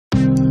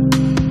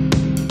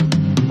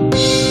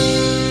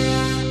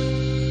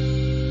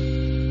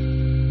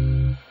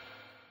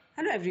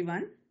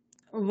everyone.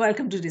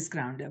 Welcome to this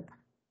Roundup.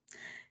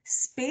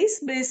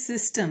 Space-based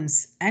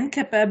systems and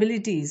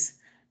capabilities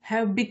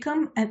have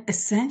become an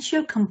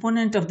essential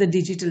component of the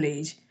digital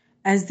age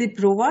as they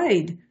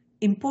provide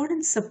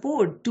important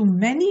support to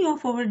many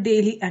of our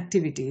daily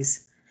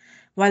activities.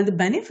 While the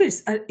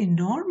benefits are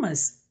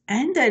enormous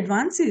and the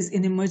advances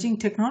in emerging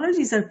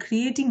technologies are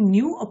creating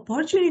new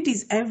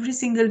opportunities every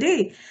single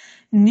day,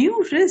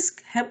 new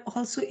risks have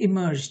also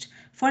emerged.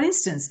 For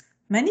instance,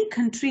 many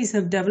countries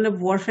have developed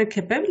warfare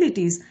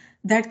capabilities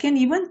that can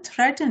even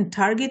threaten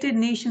targeted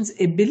nations'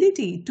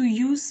 ability to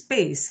use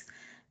space.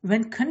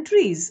 When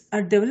countries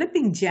are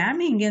developing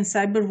jamming and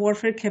cyber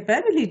warfare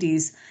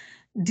capabilities,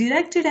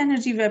 directed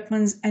energy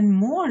weapons, and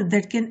more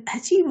that can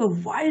achieve a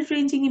wide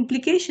ranging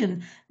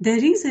implication,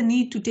 there is a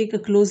need to take a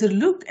closer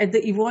look at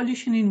the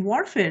evolution in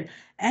warfare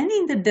and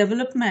in the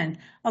development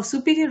of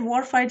superior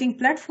warfighting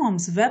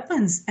platforms,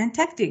 weapons, and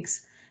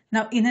tactics.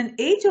 Now, in an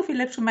age of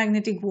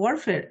electromagnetic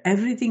warfare,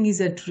 everything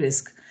is at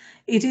risk.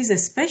 It is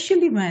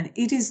especially when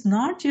it is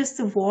not just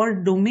the war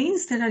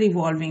domains that are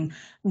evolving,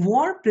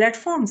 war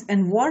platforms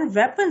and war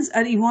weapons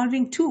are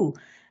evolving too.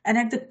 And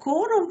at the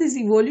core of this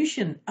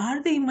evolution are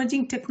the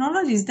emerging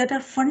technologies that are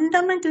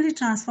fundamentally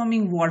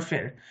transforming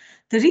warfare.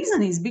 The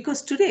reason is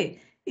because today,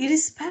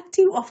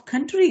 irrespective of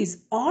countries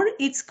or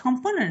its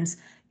components,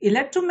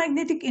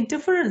 electromagnetic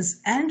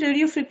interference and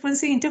radio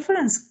frequency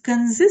interference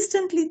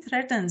consistently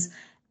threatens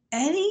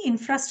any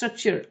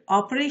infrastructure,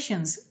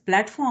 operations,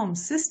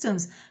 platforms,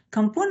 systems,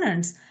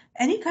 components,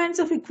 any kinds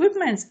of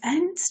equipments,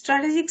 and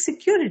strategic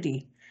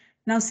security.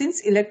 Now, since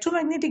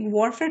electromagnetic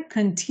warfare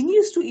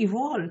continues to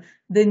evolve,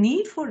 the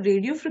need for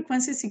radio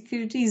frequency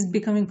security is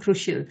becoming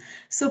crucial.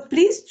 So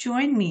please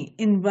join me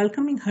in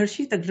welcoming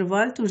Harshit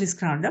Agrawal to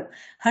this roundup.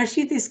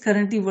 Harshit is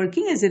currently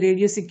working as a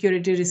radio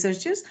security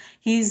researcher.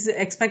 He's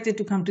expected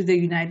to come to the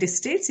United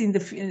States in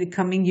the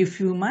coming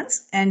few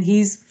months, and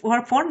he's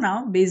for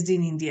now based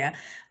in India.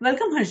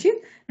 Welcome,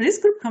 Harshit.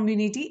 Risk Group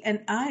community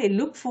and I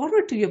look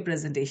forward to your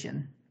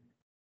presentation.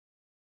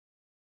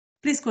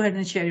 Please go ahead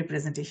and share your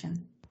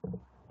presentation.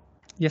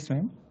 Yes,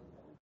 ma'am.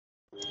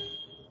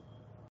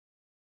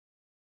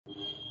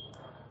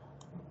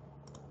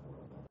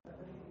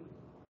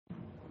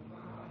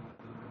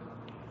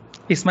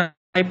 Is my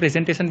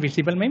presentation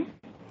visible, ma'am?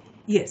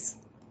 Yes.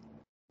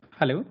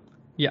 Hello?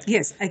 Yeah.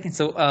 Yes, I can.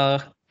 So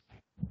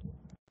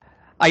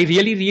I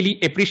really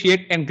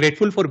appreciate and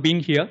grateful for being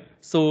here.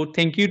 So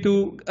thank you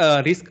to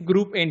Risk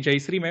Group and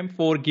Jayshree ma'am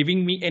for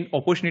giving me an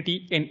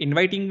opportunity and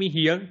inviting me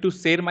here to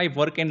share my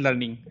work and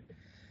learning.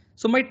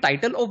 So my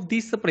title of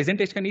this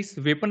presentation is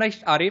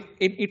Weaponized RF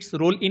and its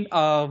role in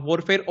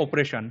warfare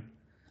operation.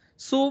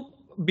 So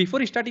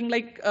before starting,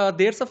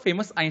 there's a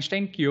famous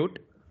Einstein quote: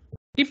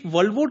 if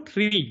World War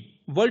III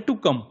were to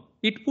come,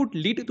 it would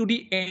lead to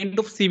the end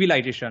of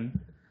civilization.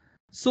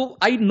 So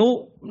I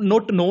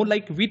not know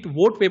with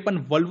what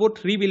weapon World War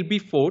III will be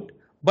fought,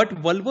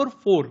 but World War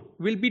IV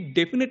will be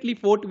definitely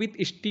fought with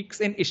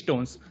sticks and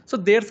stones. So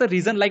there's a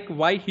reason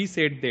why he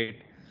said that.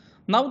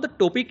 Now the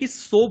topic is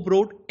so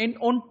broad, and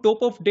on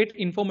top of that,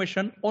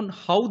 information on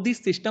how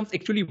these systems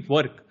actually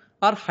work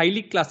are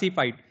highly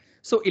classified.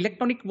 So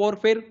electronic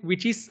warfare,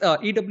 which is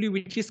EW,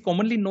 which is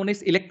commonly known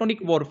as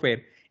electronic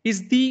warfare,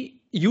 is the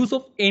use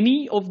of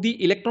any of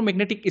the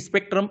electromagnetic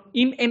spectrum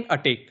in an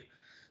attack.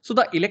 So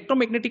the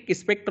electromagnetic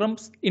spectrum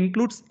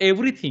includes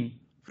everything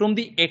from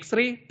the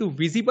X-ray to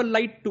visible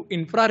light to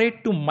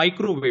infrared to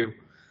microwave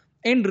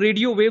and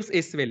radio waves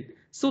as well.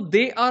 So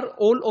they are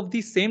all of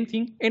the same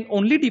thing, and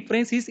only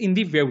difference is in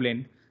the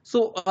wavelength.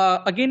 So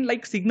again,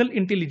 like signal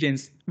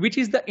intelligence, which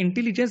is the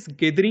intelligence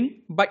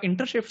gathering by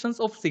interceptions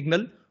of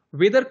signal,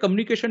 whether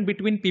communication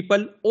between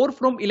people or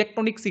from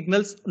electronic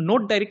signals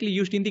not directly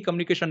used in the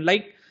communication.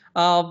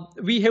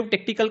 We have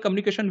tactical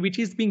communication, which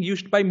is being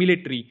used by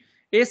military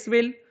as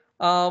well.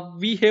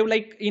 We have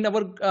in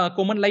our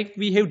common life,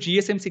 we have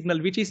GSM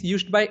signal, which is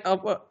used by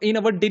in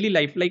our daily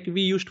life,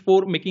 we used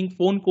for making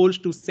phone calls,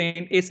 to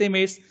send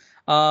SMS.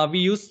 We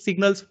use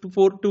signals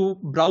to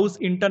browse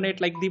internet,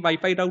 like the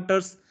Wi-Fi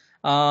routers.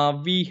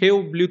 We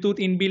have Bluetooth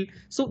inbuilt.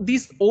 So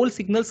these all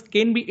signals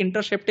can be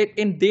intercepted,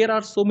 and there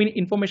are so many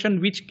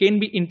information which can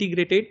be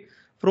integrated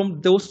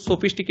from those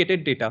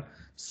sophisticated data.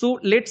 So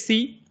let's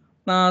see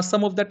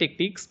some of the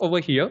tactics over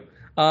here.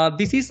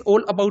 This is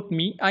all about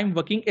me. I'm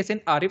working as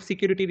an RF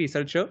security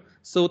researcher.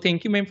 So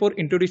thank you, ma'am, for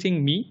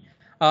introducing me.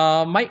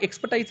 My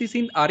expertise is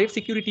in RF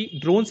security,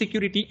 drone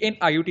security, and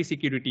IoT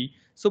security.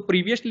 So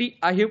previously,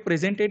 I have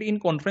presented in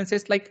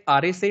conferences like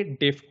RSA,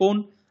 DEF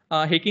CON,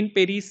 Hacking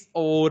Paris,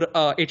 or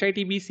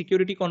HITB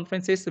security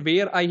conferences,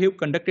 where I have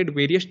conducted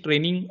various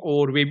training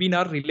or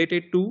webinar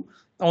related to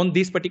on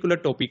these particular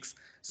topics.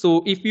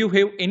 So if you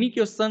have any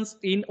questions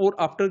in or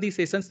after the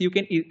sessions, you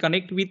can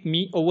connect with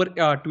me over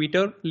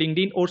Twitter,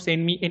 LinkedIn, or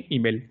send me an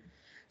email.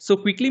 So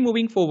quickly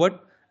moving forward,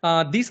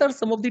 these are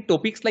some of the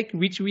topics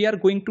which we are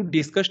going to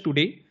discuss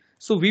today.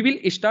 So we will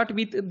start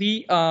with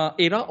the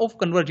era of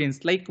convergence,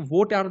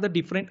 what are the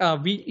different,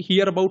 we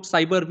hear about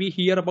cyber, we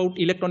hear about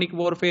electronic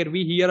warfare,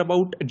 we hear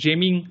about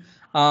jamming.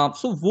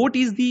 So what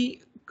is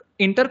the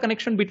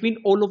interconnection between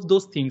all of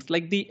those things,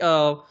 like the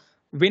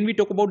when we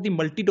talk about the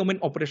multi-domain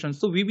operations.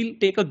 So we will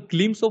take a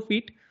glimpse of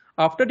it.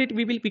 After that,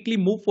 we will quickly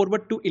move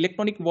forward to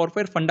electronic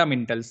warfare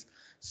fundamentals.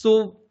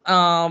 So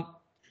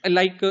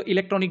like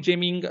electronic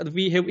jamming,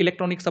 we have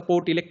electronic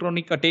support,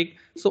 electronic attack.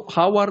 So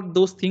how are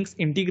those things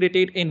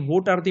integrated and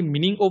what are the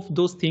meaning of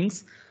those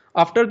things?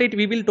 After that,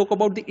 we will talk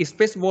about the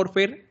space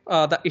warfare,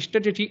 the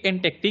strategy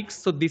and tactics.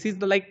 So this is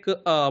the like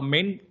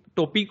main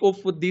topic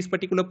of this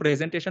particular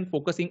presentation,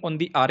 focusing on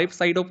the RF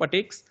side of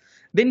attacks.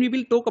 Then we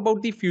will talk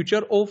about the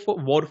future of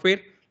warfare,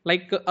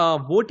 like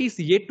what is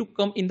yet to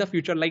come in the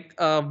future. Like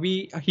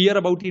we hear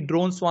about the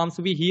drone swarms,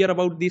 we hear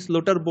about the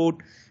slaughter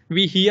boat,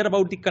 we hear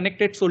about the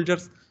connected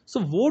soldiers. So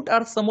what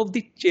are some of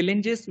the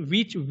challenges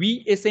which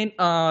we as an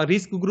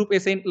risk group,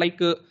 as an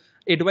like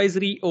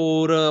advisory,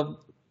 or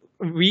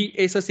we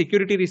as a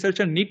security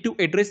researcher need to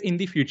address in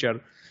the future?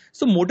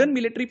 So modern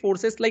military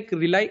forces like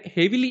rely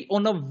heavily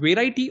on a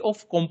variety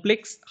of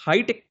complex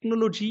high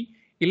technology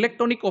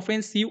electronic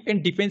offensive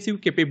and defensive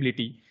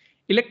capability.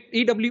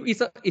 EW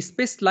is a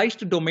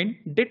specialized domain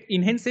that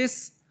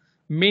enhances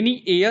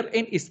many air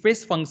and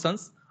space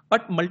functions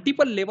at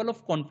multiple level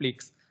of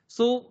conflicts.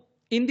 So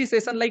in this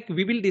session, like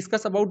we will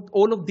discuss about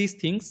all of these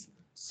things.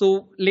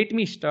 So let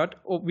me start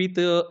with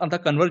the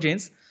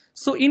convergence.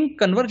 So in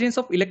convergence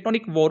of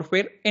electronic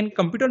warfare and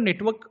computer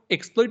network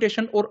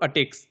exploitation or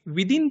attacks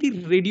within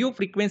the radio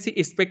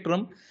frequency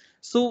spectrum,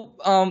 so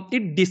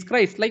it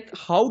describes like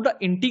how the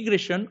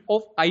integration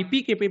of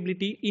IP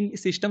capability in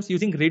systems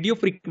using radio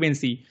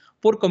frequency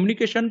for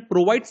communication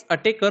provides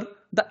attacker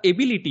the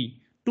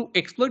ability to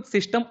exploit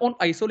system on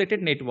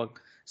isolated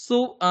network.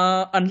 So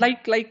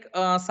unlike like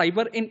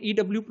cyber and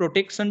EW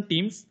protection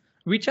teams,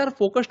 which are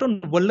focused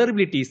on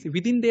vulnerabilities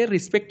within their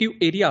respective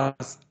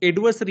areas,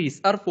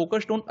 adversaries are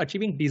focused on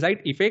achieving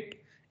desired effect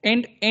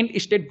and end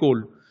state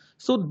goal.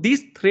 So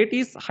this threat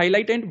is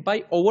highlighted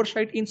by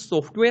oversight in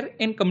software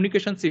and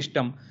communication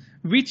system,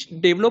 which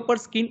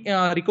developers can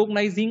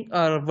recognizing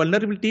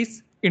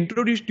vulnerabilities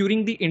introduced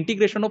during the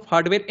integration of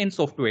hardware and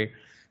software.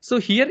 So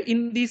here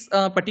in this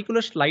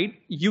particular slide,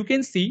 you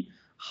can see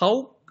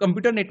how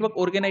computer network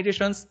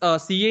organizations,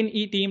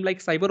 CNE team like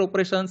cyber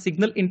operations,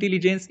 signal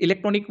intelligence,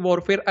 electronic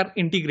warfare are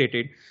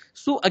integrated.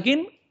 So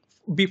again,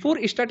 before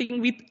starting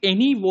with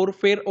any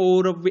warfare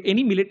or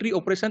any military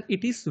operation,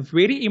 it is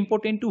very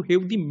important to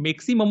have the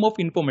maximum of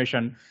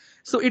information.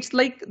 So it's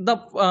like the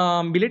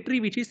military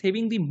which is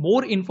having the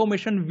more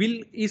information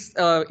is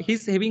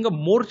having a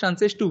more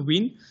chances to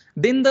win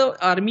than the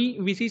army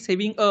which is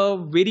having a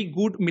very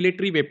good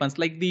military weapons,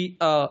 like the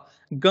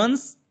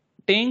guns,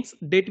 tanks,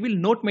 that will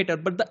not matter,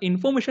 but the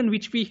information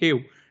which we have,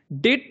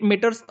 that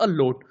matters a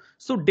lot.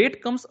 So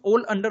that comes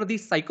all under the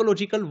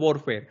psychological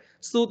warfare.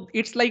 So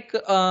it's like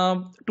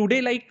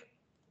today, like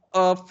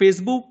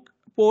Facebook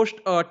post,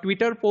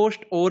 Twitter post,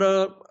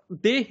 or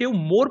they have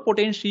more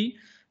potential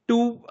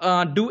to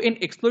do an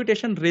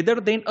exploitation rather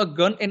than a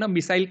gun and a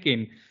missile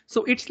can.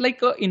 So it's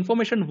like a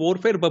information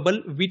warfare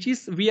bubble which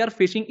is we are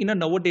facing in a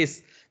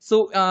nowadays.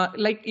 So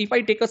like if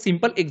I take a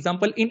simple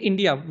example, in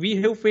India we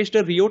have faced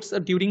a riots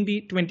during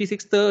the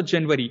 26th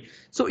January.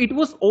 So it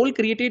was all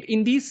created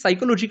in the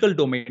psychological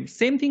domain.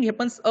 Same thing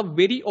happens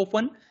very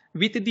often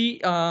with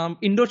the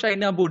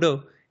Indo-China border.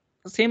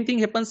 Same thing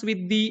happens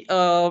with the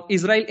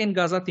Israel and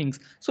Gaza things.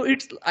 So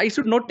it's, I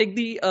should not take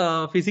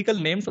the physical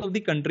names of the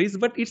countries,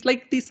 but it's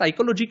like the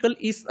psychological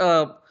is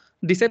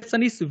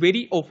deception is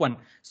very often.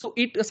 So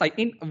it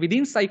in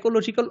within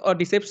psychological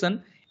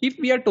deception, if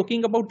we are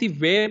talking about the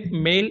web,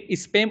 mail,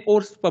 spam,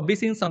 or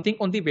publishing something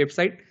on the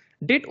website,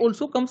 that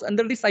also comes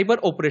under the cyber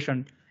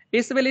operation.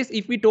 As well as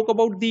if we talk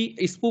about the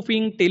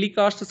spoofing,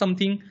 telecast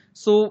something,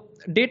 so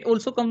that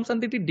also comes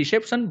under the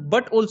deception,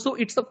 but also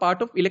it's a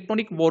part of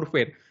electronic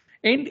warfare.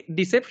 And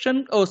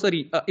deception,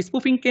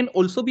 spoofing can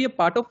also be a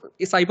part of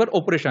a cyber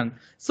operation.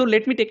 So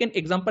let me take an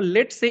example.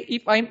 Let's say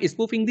if I'm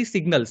spoofing the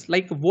signals,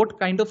 like what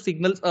kind of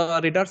signals,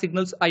 radar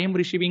signals I am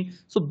receiving.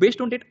 So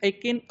based on that, I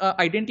can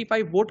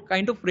identify what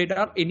kind of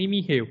radar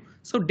enemy have.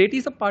 So that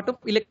is a part of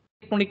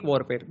electronic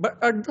warfare. But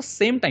at the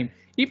same time,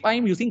 if I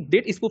am using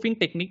that spoofing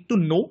technique to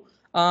know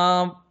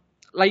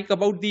like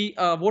about the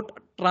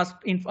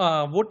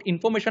what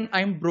information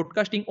I am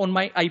broadcasting on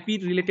my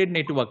IP related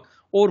network,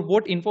 or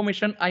what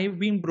information I have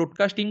been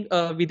broadcasting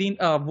within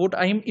what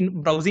I am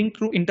in browsing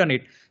through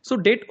internet. So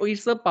that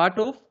is a part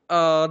of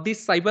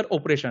this cyber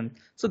operation.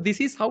 So this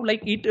is how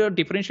like it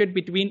differentiate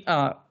between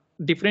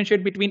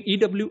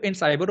EW and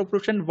cyber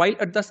operation, while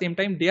at the same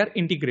time they are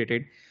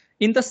integrated.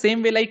 In the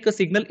same way, like a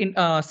signal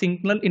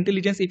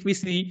intelligence, if we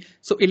see,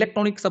 so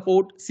electronic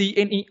support,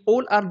 CNE,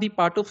 all are the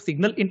part of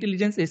signal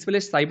intelligence as well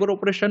as cyber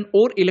operation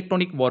or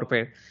electronic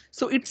warfare.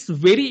 So it's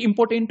very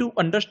important to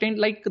understand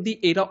like the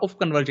era of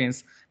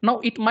convergence. Now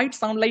it might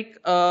sound like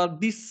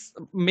this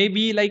may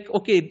be like,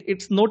 okay,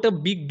 it's not a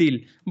big deal,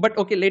 but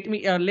okay,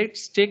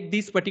 let's check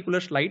this particular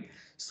slide.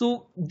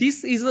 So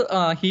this is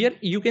here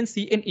you can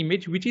see an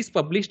image which is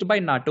published by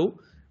NATO,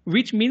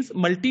 which means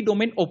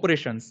multi-domain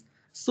operations.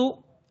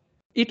 So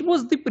It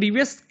was the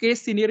previous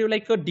case scenario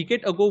like a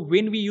decade ago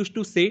when we used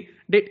to say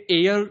that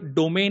air,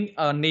 domain,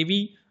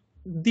 navy,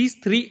 these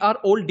three are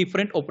all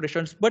different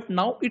operations, but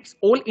now it's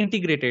all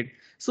integrated.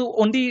 So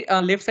on the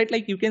left side,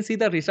 like you can see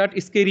the Richard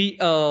Scarry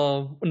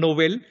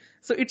novel.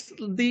 So it's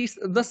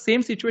the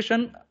same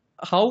situation,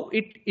 how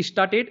it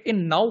started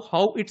and now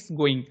how it's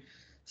going.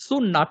 So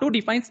NATO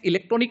defines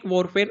electronic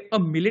warfare a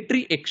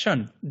military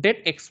action that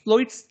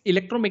exploits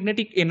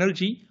electromagnetic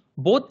energy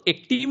both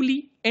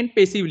actively and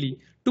passively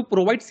to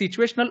provide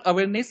situational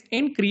awareness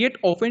and create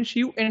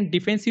offensive and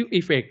defensive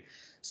effect.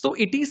 So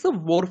it is a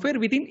warfare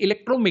within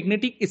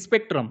electromagnetic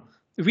spectrum,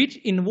 which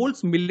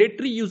involves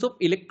military use of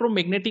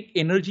electromagnetic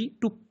energy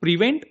to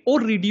prevent or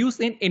reduce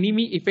an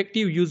enemy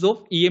effective use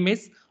of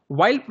EMS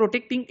while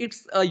protecting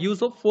its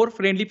use of for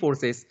friendly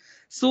forces.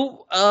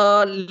 So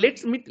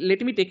let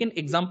me take an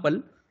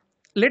example.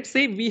 Let's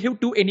say we have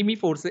two enemy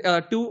forces,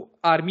 two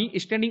army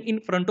standing in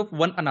front of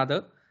one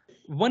another.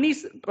 One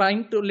is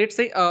trying to, let's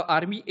say,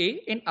 army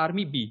A and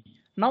army B.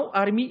 Now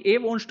army A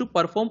wants to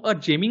perform a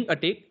jamming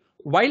attack,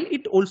 while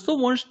it also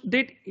wants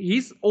that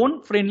his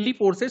own friendly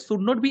forces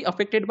should not be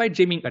affected by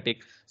jamming attack.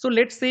 So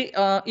let's say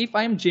if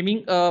I am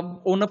jamming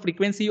on a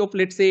frequency of,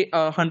 let's say,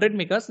 100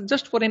 megahertz,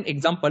 just for an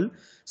example.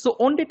 So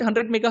on that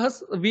 100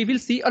 megahertz, we will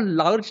see a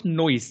large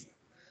noise.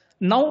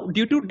 Now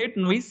due to that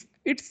noise,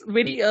 it's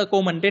very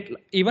common that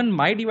even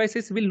my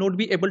devices will not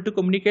be able to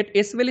communicate,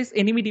 as well as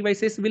enemy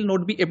devices will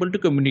not be able to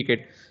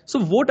communicate. So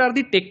what are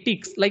the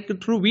tactics like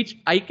through which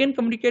I can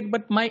communicate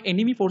but my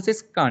enemy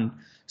forces can't?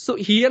 So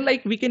here,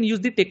 like, we can use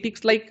the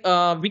tactics like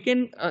we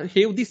can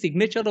have the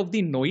signature of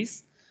the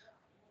noise.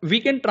 We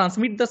can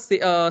transmit the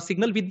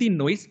signal with the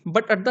noise,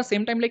 but at the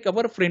same time, like,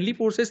 our friendly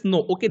forces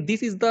know, okay,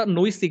 this is the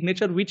noise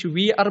signature which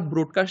we are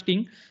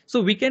broadcasting. So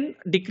we can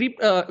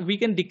decrypt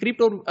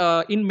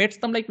or in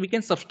Metstam, like, we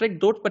can subtract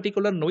that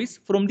particular noise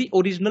from the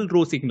original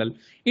raw signal.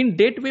 In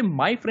that way,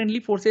 my friendly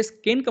forces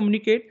can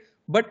communicate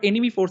but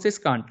enemy forces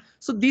can't.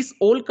 So this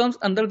all comes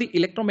under the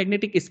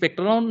electromagnetic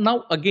spectrum.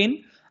 Now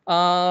again,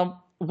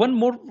 one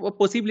more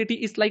possibility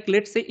is like,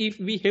 let's say if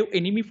we have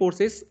enemy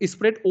forces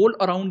spread all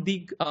around the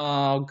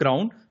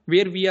ground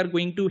where we are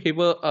going to have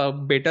a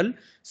battle.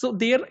 So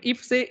there,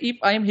 if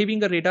I am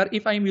having a radar,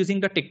 if I am using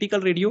the tactical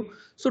radio,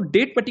 so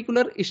that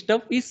particular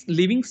stuff is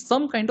leaving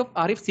some kind of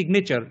RF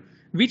signature,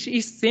 which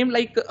is same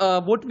like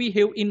what we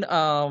have in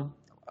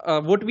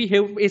what we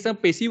have is a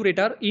passive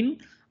radar in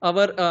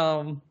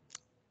our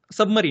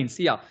submarines.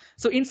 Yeah.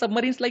 So in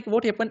submarines, like,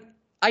 what happened,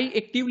 I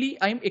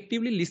am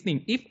actively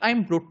listening. If I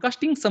am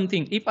broadcasting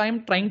something, if I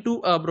am trying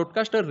to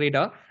broadcast a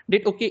radar,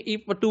 that, okay,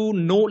 if to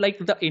know like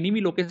the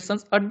enemy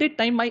locations, at that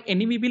time my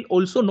enemy will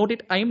also know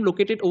that I am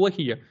located over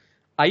here.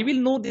 I will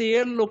know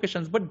their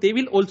locations, but they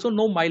will also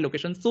know my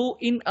location. So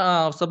in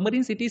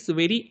submarines, it is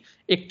very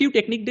active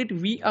technique that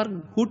we are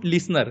good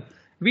listener.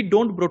 We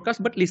don't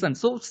broadcast but listen.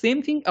 So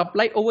same thing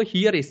apply over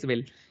here as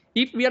well.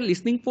 If we are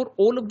listening for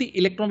all of the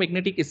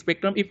electromagnetic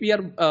spectrum, if we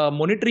are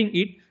monitoring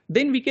it,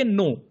 then we can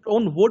know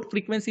on what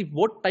frequency,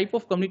 what type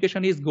of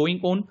communication is going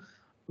on.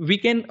 We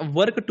can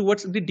work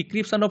towards the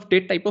decryption of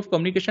that type of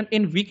communication,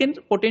 and we can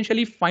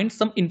potentially find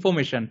some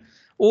information,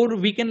 or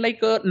we can like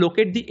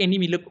locate the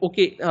enemy. Look,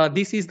 okay,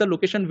 this is the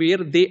location where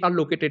they are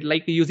located,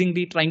 like using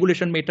the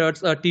triangulation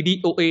methods,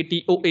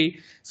 TDOA, TOA.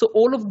 So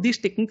all of these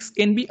techniques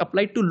can be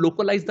applied to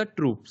localize the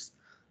troops.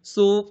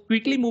 So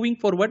quickly moving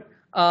forward,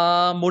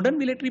 modern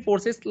military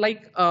forces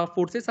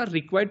forces are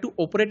required to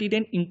operate in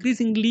an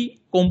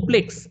increasingly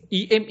complex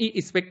EME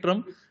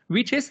spectrum,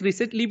 which has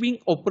recently been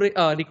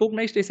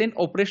recognized as an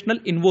operational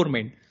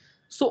environment.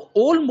 So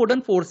all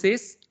modern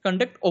forces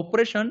conduct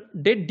operation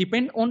that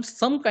depend on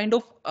some kind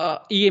of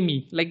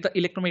EME, like the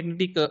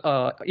electromagnetic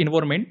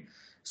environment.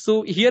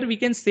 So here we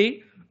can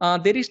say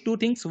there is two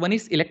things. One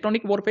is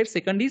electronic warfare.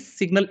 Second is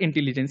signal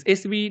intelligence,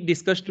 as we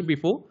discussed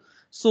before.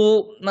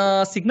 So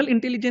signal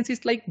intelligence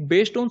is like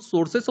based on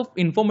sources of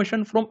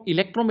information from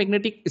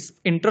electromagnetic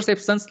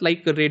interceptions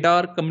like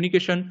radar,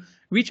 communication,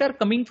 which are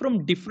coming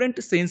from different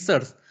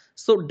sensors.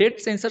 So that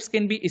sensors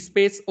can be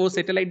space or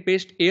satellite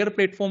based, air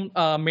platform,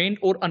 manned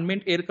or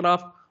unmanned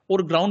aircraft, or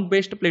ground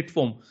based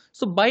platform.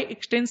 So by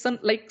extension,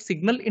 like,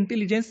 signal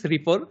intelligence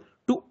refer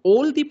to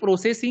all the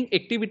processing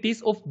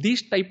activities of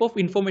this type of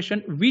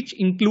information, which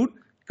include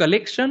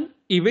collection,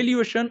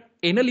 evaluation,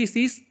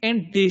 analysis,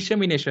 and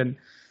dissemination.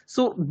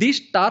 So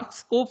this task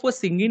scope for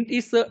SIGINT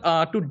is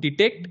to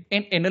detect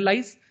and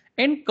analyze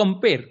and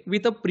compare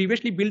with a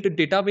previously built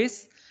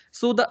database.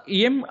 So the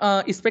EM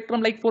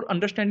spectrum, like, for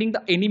understanding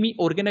the enemy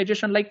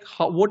organization, like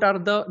what are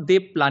they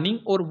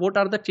planning, or what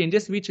are the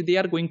changes which they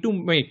are going to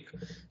make.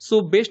 So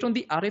based on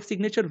the RF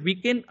signature, we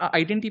can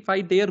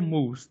identify their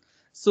moves.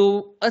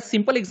 So a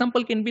simple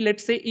example can be,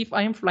 let's say if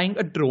I am flying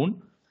a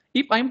drone,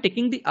 if I am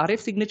taking the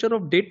RF signature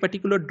of that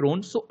particular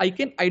drone, so I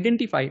can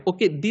identify,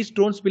 okay, these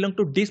drones belong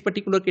to this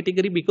particular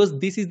category because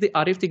this is the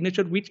RF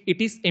signature which it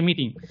is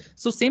emitting.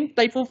 So same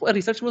type of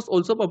research was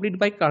also published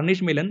by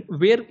Carnegie Mellon,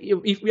 where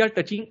if we are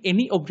touching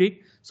any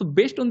object, so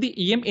based on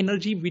the EM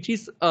energy which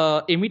is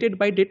emitted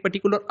by that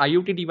particular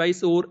IoT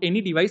device or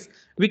any device,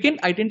 we can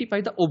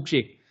identify the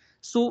object.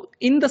 So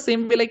in the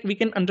same way, like we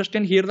can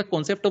understand here the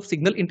concept of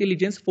signal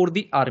intelligence for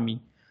the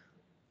army.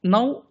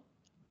 Now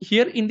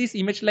here in this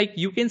image, like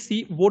you can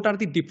see what are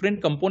the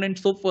different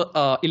components of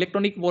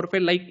electronic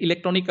warfare. Like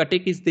electronic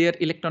attack is there,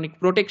 electronic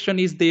protection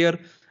is there,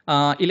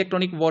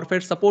 electronic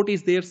warfare support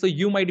is there. So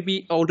you might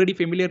be already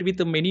familiar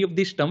with many of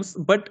these terms,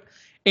 but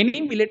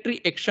any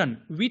military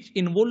action which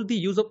involve the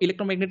use of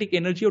electromagnetic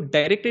energy or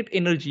directed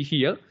energy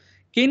here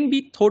can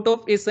be thought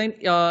of as an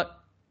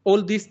all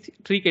these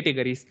three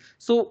categories.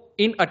 So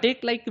in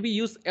attack, like we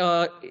use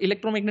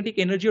electromagnetic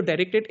energy or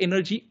directed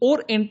energy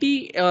or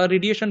anti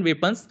radiation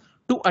weapons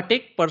to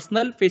attack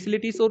personal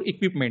facilities or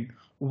equipment,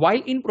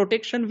 while in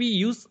protection we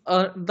use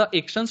the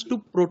actions to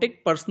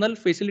protect personal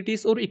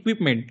facilities or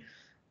equipment.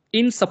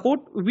 In support,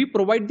 we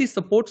provide the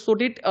support so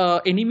that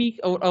enemy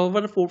or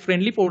our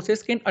friendly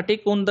forces can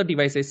attack on the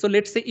devices. So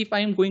let's say if I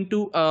am going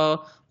to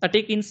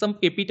attack in some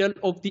capital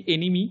of the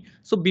enemy,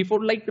 so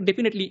before, like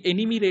definitely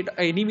enemy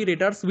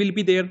radars will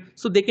be there,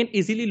 so they can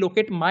easily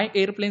locate my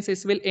airplanes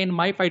as well and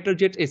my fighter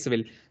jets as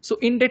well. So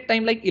in that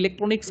time, like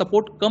electronic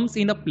support comes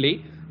in a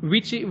play,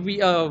 which we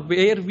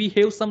where we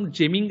have some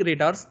jamming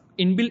radars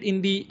inbuilt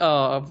in the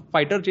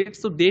fighter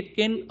jets, so they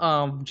can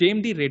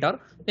jam the radar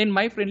and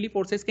my friendly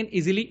forces can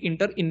easily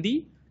enter in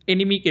the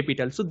enemy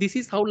capital. So this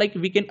is how like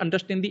we can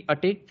understand the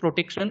attack,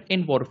 protection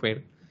and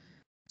warfare.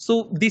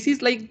 So this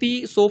is like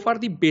the so far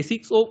the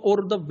basics of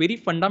or the very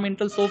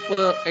fundamentals of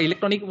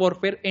electronic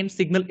warfare and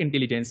signal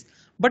intelligence.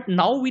 But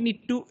now we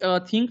need to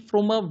think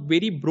from a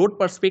very broad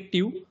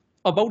perspective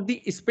about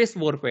the space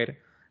warfare.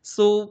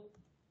 So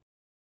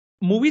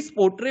movies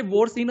portray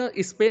wars in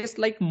a space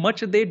like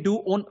much they do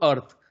on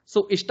Earth.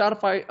 So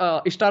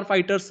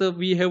starfighters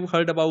we have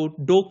heard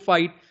about,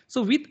 dogfight.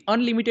 So with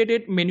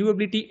unlimited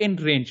maneuverability and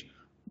range,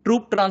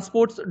 troop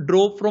transports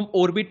drove from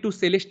orbit to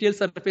celestial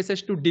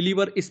surfaces to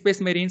deliver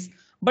space marines.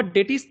 But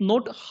that is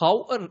not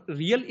how a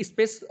real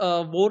space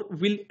war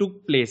will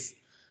took place.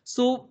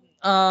 So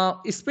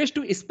space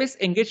to space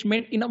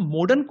engagement in a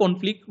modern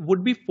conflict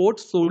would be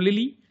fought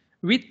solely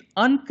with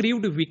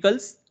uncrewed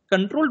vehicles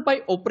controlled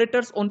by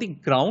operators on the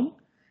ground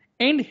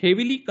and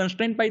heavily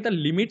constrained by the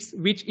limits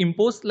which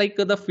impose like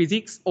the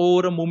physics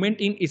or a movement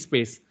in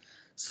space.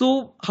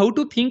 So how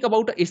to think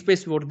about a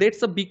space war?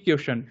 That's a big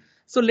question.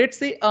 So let's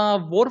say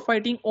war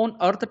fighting on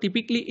Earth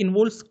typically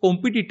involves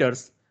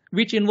competitors,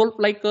 which involve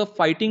like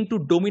fighting to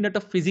dominate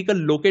a physical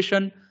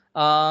location.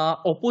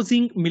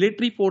 Opposing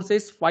military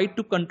forces fight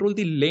to control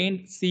the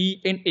land, sea,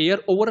 and air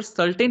over a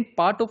certain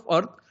part of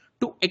Earth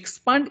to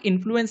expand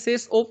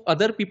influences of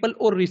other people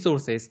or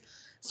resources.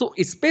 So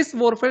space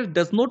warfare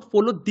does not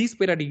follow this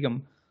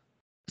paradigm.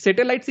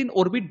 Satellites in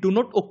orbit do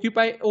not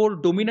occupy or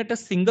dominate a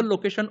single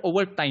location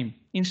over time.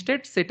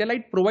 Instead,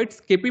 satellite provides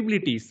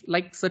capabilities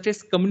like such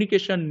as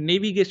communication,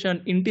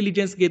 navigation,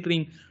 intelligence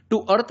gathering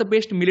to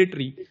Earth-based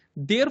military.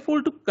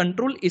 Therefore, to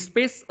control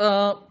space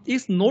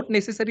is not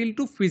necessarily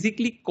to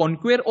physically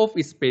conquer of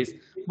space,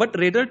 but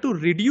rather to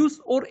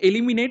reduce or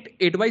eliminate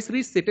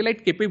advisory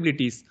satellite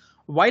capabilities,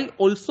 while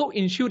also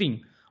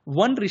ensuring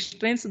one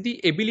restrains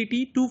the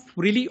ability to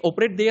freely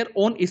operate their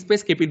own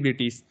space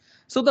capabilities.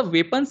 So the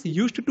weapons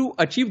used to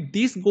achieve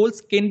these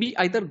goals can be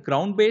either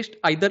ground-based,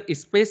 either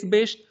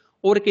space-based,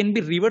 or can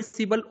be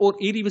reversible or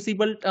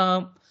irreversible.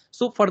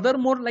 So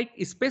furthermore, like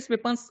space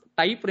weapons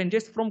type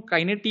ranges from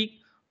kinetic,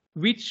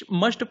 which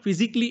must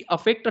physically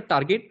affect a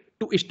target,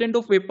 to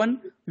stand-off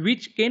weapon,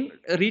 which can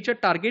reach a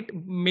target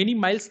many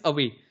miles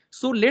away.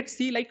 So let's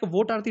see like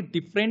what are the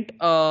different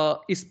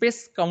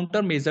space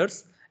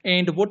countermeasures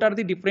and what are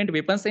the different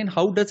weapons and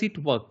how does it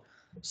work.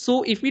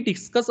 So if we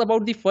discuss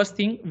about the first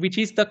thing, which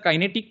is the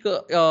kinetic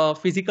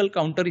physical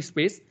counter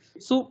space.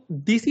 So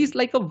this is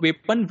like a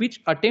weapon which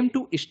attempt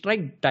to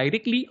strike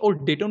directly or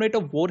detonate a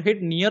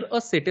warhead near a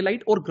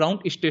satellite or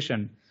ground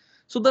station.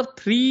 So the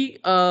three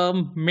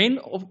main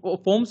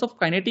forms of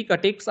kinetic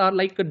attacks are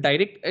like a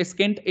direct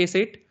ascent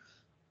asset,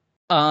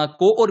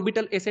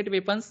 co-orbital asset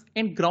weapons,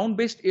 and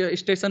ground-based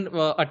station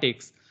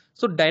attacks.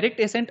 So direct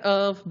ascent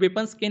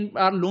weapons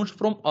are launched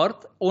from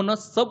Earth on a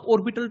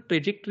suborbital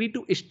trajectory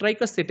to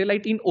strike a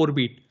satellite in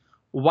orbit,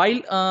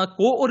 while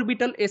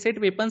co-orbital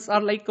asset weapons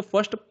are like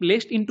first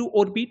placed into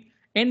orbit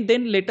and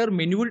then later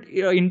maneuvered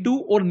into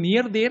or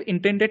near their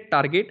intended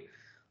target,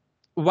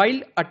 while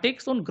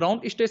attacks on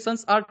ground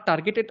stations are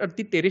targeted at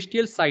the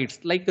terrestrial sites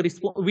like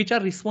which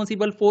are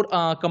responsible for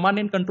command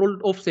and control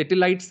of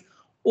satellites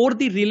or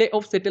the relay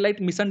of satellite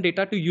mission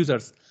data to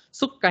users.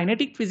 So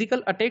kinetic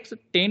physical attacks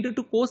tend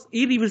to cause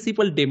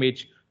irreversible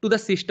damage to the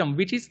system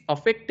which is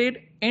affected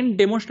and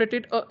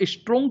demonstrated a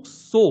strong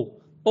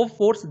show of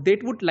force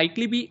that would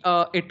likely be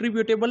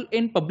attributable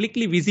and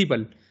publicly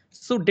visible.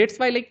 So that's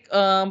why like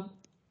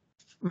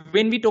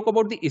when we talk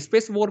about the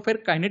space warfare,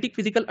 kinetic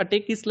physical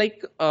attack is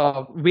like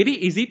very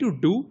easy to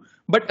do,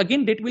 but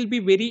again that will be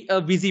very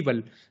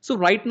visible. So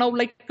right now,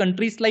 like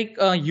countries like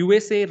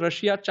USA,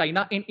 Russia,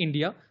 China, and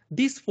India,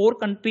 these four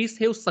countries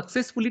have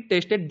successfully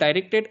tested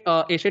directed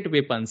asset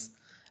weapons.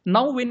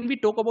 Now, when we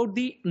talk about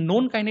the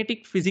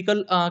non-kinetic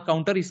physical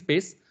counter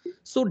space,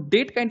 So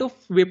that kind of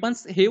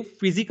weapons have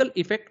physical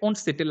effect on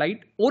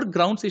satellite or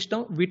ground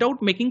system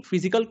without making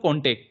physical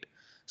contact.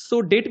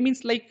 So that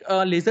means like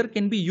laser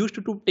can be used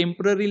to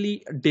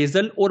temporarily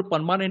dazzle or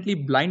permanently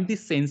blind the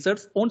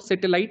sensors on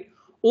satellite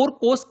or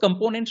cause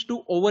components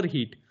to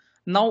overheat.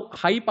 Now,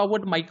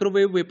 high-powered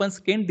microwave weapons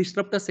can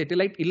disrupt the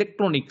satellite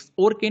electronics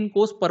or can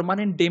cause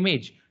permanent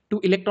damage to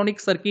electronic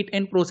circuit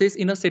and process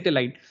in a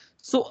satellite.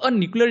 So a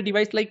nuclear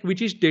device like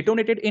which is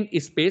detonated in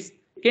space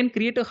can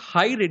create a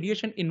high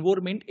radiation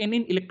environment and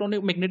an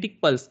electromagnetic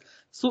pulse.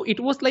 So it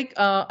was like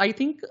I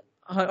think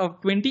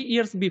 20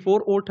 years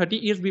before or 30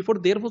 years before,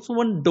 there was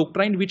one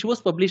doctrine which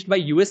was published by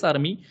US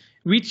Army,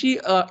 which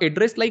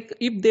addressed like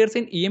if there's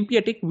an EMP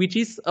attack which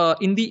is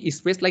in the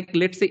space, like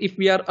let's say if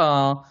we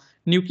are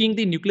nuking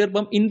the nuclear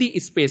bomb in the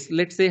space,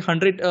 let's say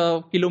 100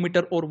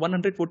 kilometer or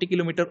 140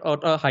 kilometer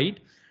height,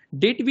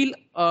 that will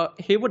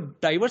have a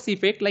diverse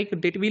effect, like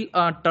that will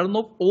turn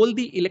off all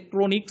the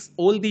electronics,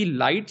 all the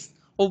lights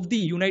of the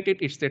United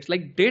States,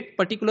 like that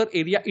particular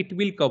area it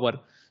will cover.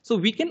 So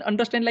we can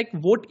understand like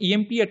what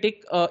EMP attack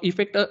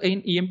effect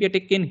an EMP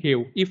attack can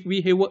have if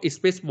we have a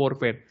space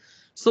warfare.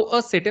 So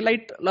a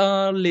satellite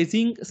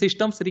lasing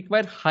systems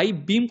require high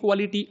beam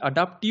quality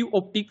adaptive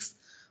optics,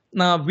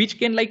 which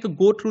can like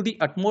go through the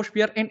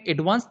atmosphere and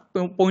advanced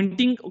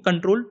pointing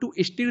control to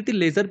steer the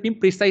laser beam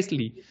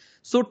precisely.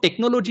 So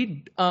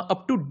technology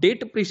up to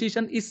date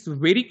precision is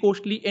very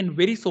costly and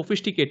very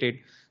sophisticated.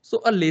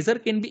 So a laser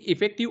can be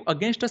effective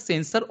against a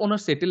sensor on a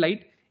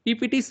satellite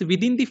if it is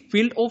within the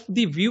field of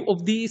the view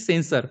of the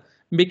sensor,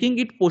 making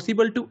it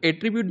possible to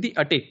attribute the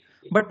attack.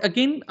 But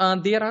again,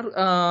 there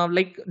are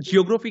like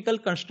geographical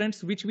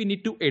constraints which we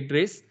need to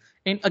address.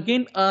 And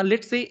again,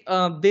 let's say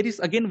there is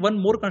again one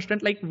more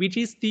constraint, like which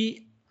is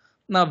the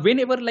now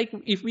whenever like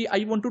if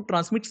I want to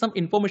transmit some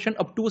information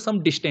up to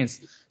some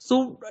distance,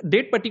 so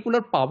that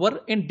particular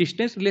power and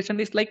distance relation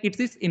is like it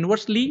is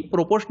inversely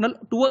proportional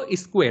to a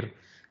square.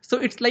 So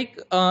it's like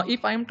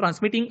if I am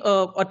transmitting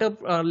at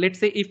a let's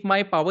say if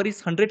my power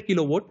is 100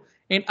 kilowatt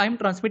and I'm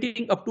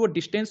transmitting up to a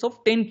distance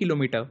of 10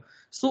 kilometer.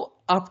 So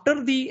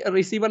after the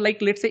receiver,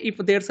 like let's say if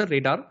there's a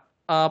radar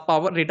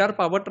radar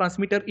power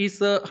transmitter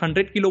is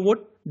 100 kilowatt,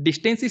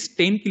 distance is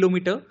 10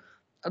 kilometer,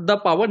 the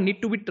power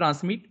need to be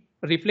transmit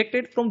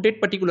reflected from that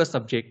particular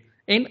subject,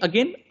 and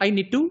again I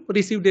need to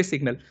receive the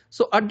signal.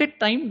 So at that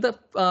time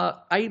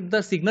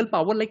the signal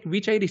power like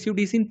which I received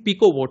is in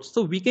picowatts.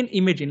 So we can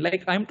imagine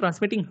like I'm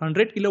transmitting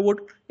 100 kilowatt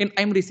and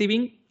I'm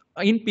receiving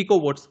in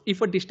picowatts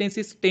if a distance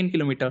is 10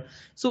 kilometer.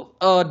 So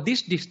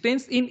this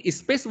distance in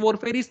space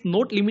warfare is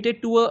not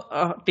limited to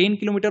a 10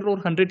 kilometer or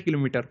 100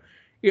 kilometer.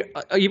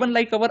 Even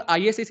like our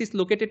ISS is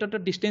located at a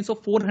distance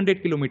of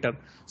 400 kilometer.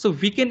 So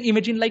we can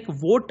imagine like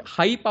what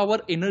high power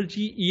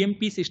energy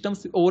EMP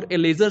systems or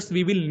lasers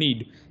we will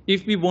need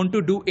if we want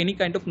to do any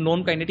kind of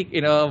non-kinetic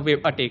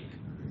wave attack.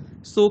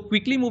 So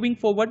quickly moving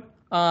forward,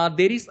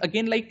 there is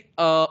again like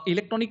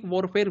electronic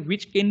warfare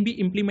which can be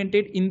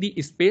implemented in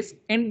the space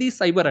and the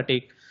cyber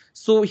attack.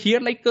 So here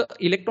like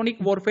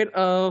electronic warfare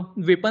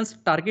weapons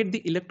target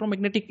the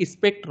electromagnetic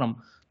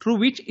spectrum through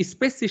which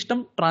space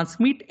system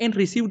transmit and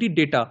receive the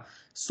data.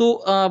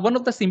 So one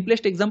of the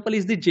simplest example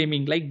is the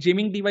jamming, like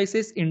jamming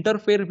devices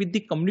interfere with the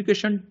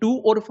communication to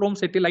or from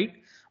satellite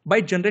by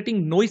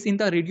generating noise in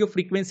the radio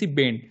frequency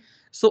band.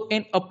 So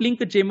an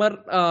uplink jammer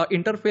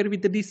interfere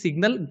with the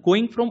signal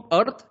going from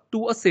Earth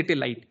to a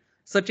satellite,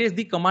 such as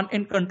the command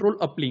and control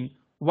uplink,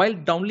 while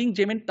downlink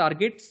jammer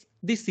targets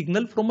the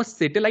signal from a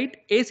satellite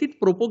as it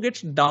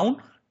propagates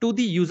down to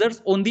the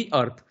users on the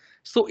Earth.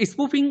 So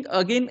spoofing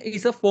again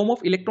is a form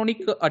of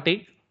electronic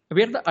attack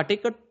where the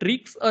attacker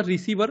tricks a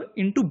receiver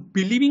into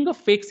believing a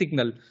fake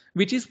signal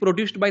which is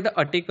produced by the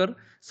attacker.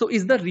 So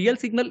is the real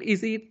signal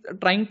is it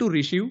trying to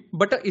receive,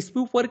 but a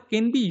spoofer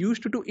can be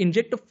used to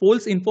inject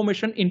false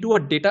information into a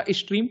data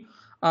stream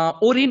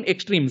or in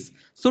extremes.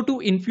 So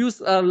to infuse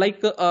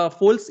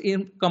false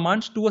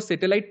commands to a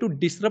satellite to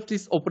disrupt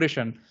this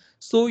operation.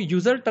 So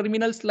user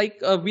terminals like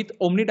with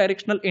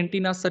omnidirectional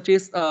antennas such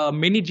as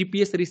many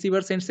GPS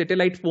receivers and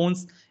satellite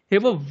phones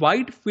have a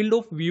wide field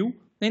of view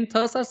and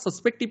thus are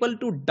susceptible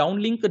to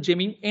downlink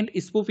jamming and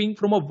spoofing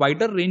from a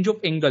wider range of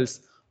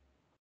angles.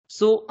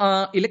 So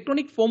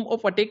electronic form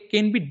of attack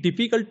can be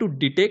difficult to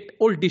detect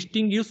or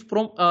distinguish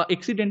from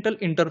accidental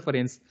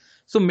interference.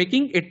 So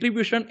making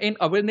attribution and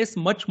awareness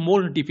much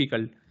more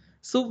difficult.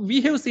 So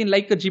we have seen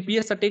like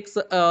GPS attacks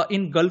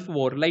in Gulf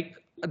War, like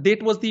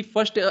that was the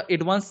first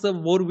advanced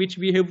war which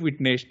we have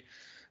witnessed.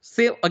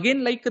 So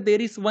again, like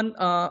there is one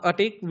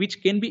attack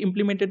which can be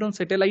implemented on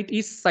satellite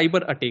is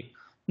cyber attack.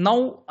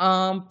 Now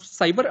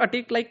cyber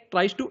attack like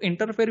tries to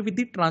interfere with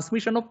the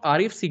transmission of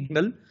RF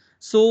signal.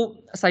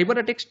 So cyber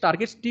attacks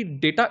targets the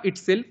data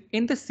itself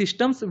and the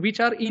systems which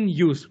are in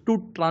use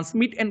to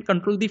transmit and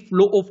control the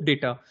flow of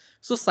data.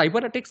 So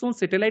cyber attacks on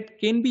satellite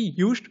can be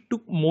used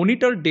to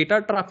monitor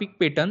data traffic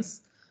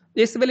patterns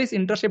as well as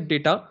intercept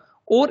data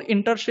or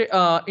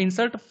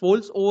insert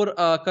false or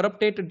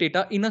corrupted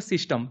data in a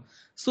system.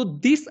 So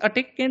this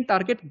attack can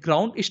target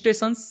ground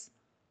stations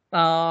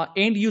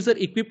end user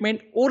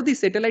equipment or the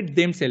satellite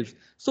themselves.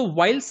 So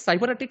while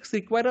cyber attacks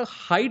require a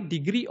high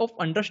degree of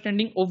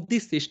understanding of the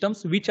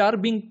systems which are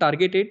being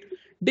targeted,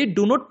 they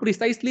do not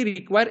precisely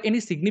require any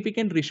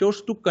significant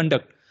resource to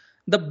conduct.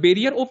 The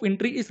barrier of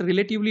entry is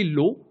relatively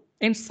low,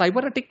 and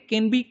cyber attack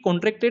can be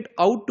contracted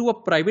out to a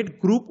private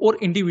group or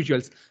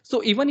individuals.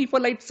 So even if a,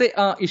 let's say,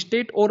 a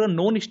state or a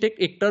non-state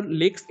actor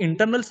lacks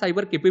internal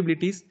cyber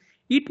capabilities,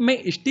 it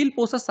may still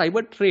pose a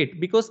cyber threat,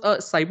 because a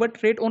cyber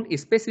threat on a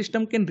space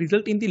system can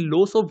result in the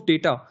loss of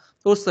data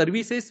or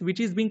services which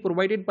is being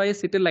provided by a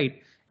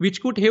satellite,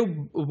 which could have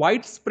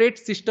widespread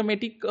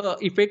systematic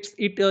effects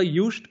it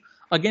used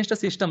against a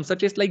system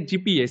such as like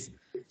GPS.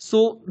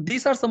 So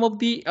these are some of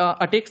the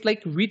attacks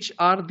like which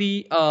are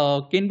the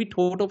can be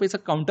thought of as a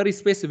counter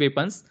space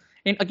weapons.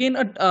 And again,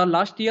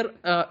 last year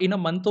in a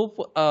month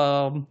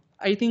of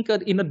I think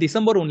in a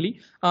December only,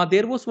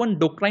 there was one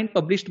doctrine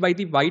published by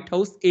the White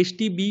House,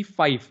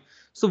 HTB-5.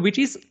 So which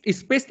is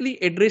especially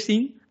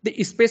addressing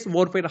the space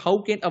warfare. How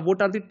can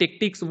what are the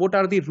tactics, what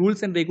are the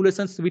rules and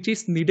regulations which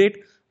is needed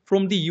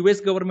from the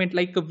US government?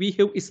 Like we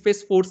have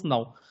Space Force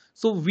now.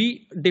 So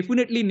we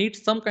definitely need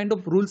some kind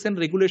of rules and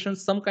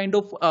regulations, some kind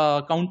of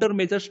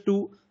countermeasures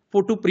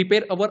to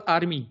prepare our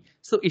army.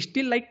 So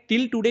still like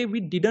till today we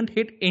didn't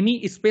hit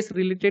any space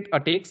related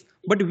attacks,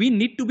 but we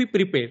need to be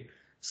prepared.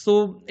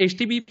 So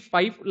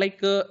HTB-5, like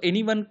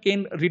anyone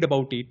can read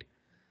about it.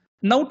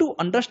 Now to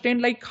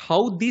understand like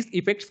how these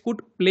effects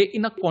could play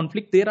in a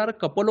conflict, there are a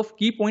couple of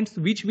key points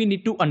which we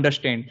need to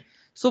understand.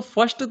 So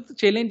first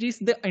challenge is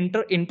the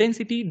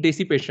intensity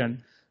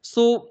dissipation.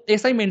 So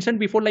as I mentioned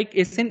before, like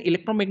as an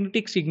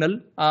electromagnetic signal,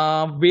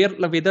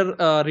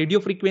 whether radio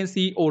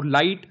frequency or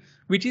light,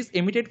 which is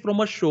emitted from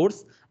a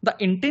source, the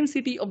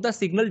intensity of the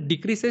signal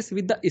decreases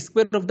with the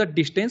square of the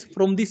distance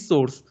from the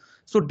source.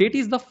 So that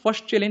is the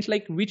first challenge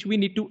like which we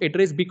need to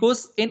address,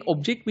 because an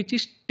object which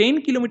is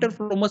 10 kilometers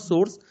from a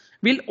source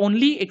will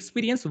only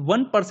experience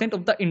 1%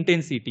 of the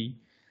intensity.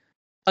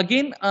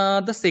 Again,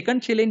 the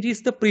second challenge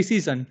is the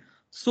precision.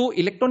 So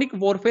electronic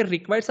warfare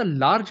requires a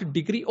large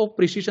degree of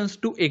precision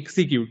to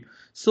execute.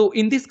 So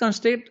in this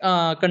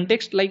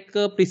context, like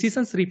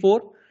precision refer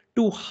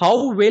to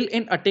how well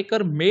an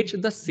attacker match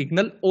the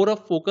signal or a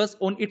focus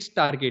on its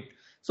target.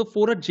 So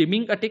for a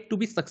jamming attack to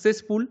be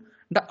successful,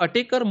 the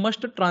attacker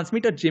must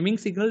transmit a jamming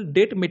signal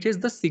that matches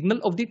the signal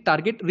of the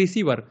target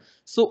receiver.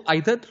 So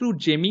either through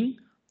jamming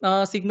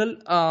signal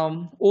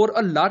or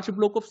a large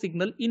block of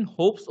signal in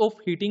hopes of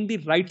hitting the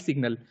right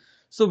signal.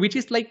 So which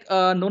is like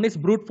known as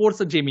brute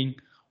force jamming,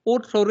 or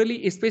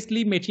thoroughly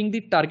especially matching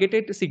the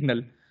targeted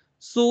signal.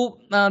 So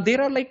there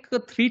are like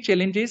three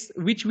challenges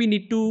which we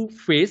need to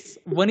face.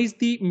 One is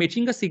the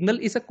matching a signal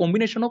is a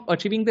combination of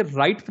achieving the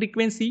right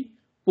frequency,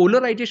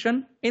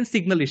 polarization and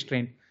signal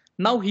strength.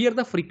 Now here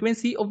the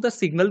frequency of the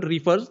signal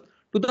refers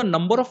to the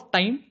number of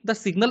time the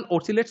signal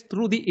oscillates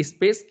through the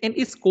space and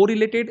is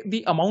correlated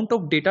the amount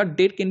of data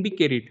that can be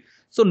carried.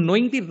 So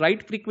knowing the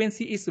right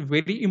frequency is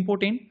very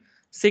important.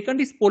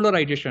 Second is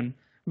polarization,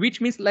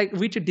 which means like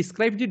which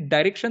describes the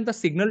direction the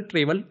signal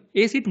travel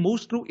as it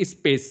moves through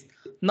space.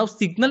 Now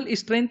signal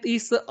strength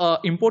is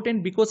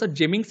important because a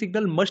jamming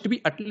signal must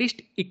be at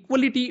least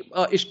equally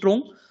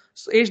strong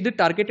as the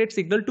targeted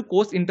signal to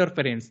cause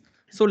interference.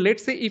 So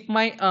let's say if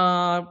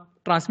my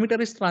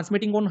transmitter is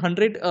transmitting on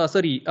 100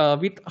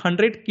 with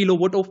 100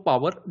 kilowatt of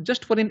power,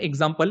 just for an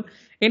example,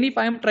 and if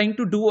I am trying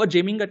to do a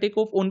jamming attack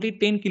of only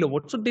 10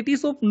 kilowatt, so that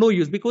is of no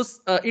use, because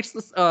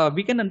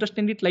we can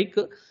understand it like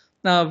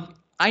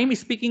I am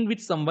speaking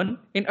with someone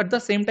and at the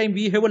same time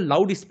we have a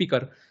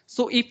loudspeaker.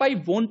 So if I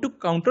want to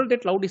counter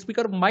that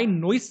loudspeaker, my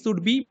noise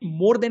should be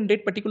more than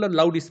that particular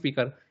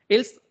loudspeaker,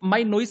 else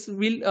my noise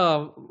will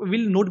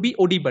not be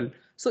audible.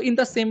 So in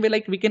the same way,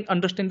 like we can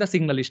understand the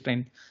signal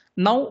strength.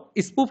 Now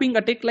spoofing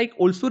attack like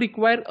also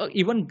require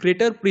even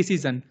greater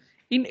precision.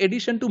 In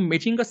addition to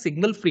matching a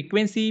signal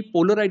frequency,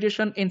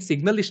 polarization and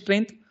signal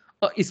strength,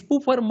 a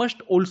spoofer must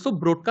also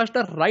broadcast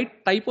the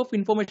right type of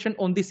information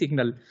on the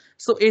signal.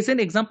 So as an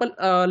example,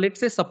 let's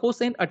say suppose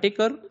an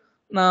attacker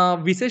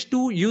wishes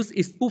to use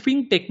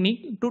spoofing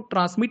technique to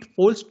transmit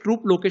false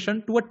troop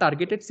location to a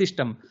targeted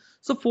system.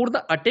 So for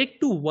the attack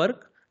to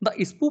work, the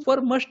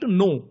spoofer must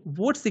know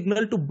what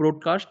signal to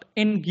broadcast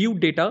and give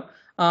data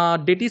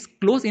that is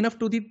close enough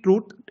to the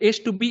truth as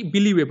to be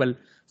believable.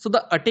 So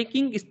the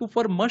attacking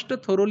spoofer must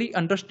thoroughly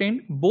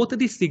understand both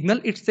the signal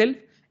itself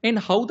and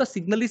how the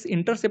signal is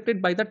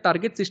intercepted by the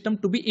target system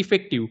to be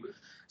effective.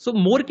 So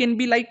more can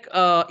be like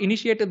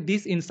initiated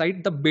this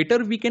insight, the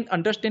better we can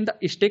understand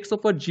the stakes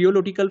of a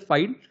geological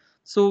fight.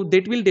 So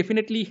that will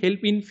definitely help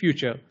in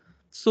future.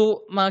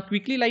 So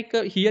quickly, like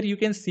here you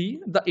can see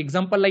the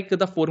example, like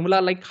the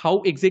formula, like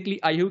how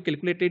exactly I have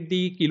calculated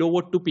the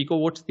kilowatt to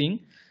picowatts thing.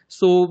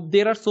 So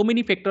there are so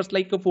many factors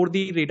like for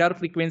the radar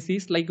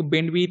frequencies like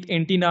bandwidth,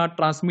 antenna,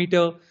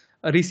 transmitter,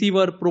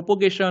 receiver,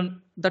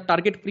 propagation, the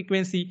target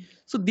frequency.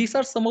 So these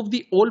are some of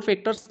the old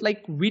factors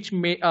like which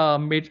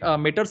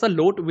matters a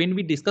lot when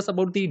we discuss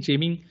about the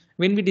jamming,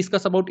 when we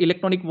discuss about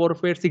electronic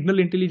warfare, signal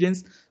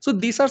intelligence. So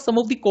these are some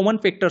of the common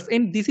factors,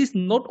 and this is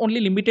not only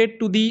limited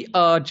to the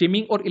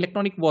jamming or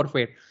electronic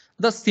warfare.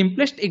 The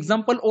simplest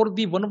example or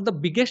the one of the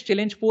biggest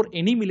challenge for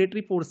any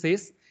military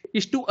forces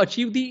is to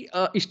achieve the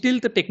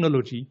stealth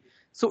technology.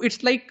 So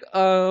it's like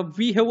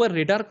we have a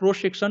radar cross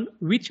section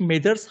which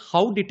measures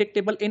how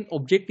detectable an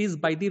object is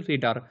by the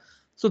radar.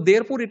 So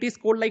therefore it is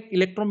called like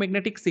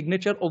electromagnetic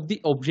signature of the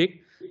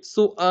object.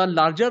 So a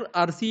larger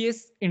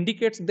RCS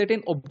indicates that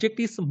an object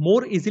is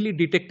more easily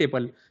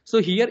detectable. So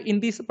here in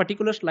this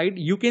particular slide,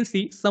 you can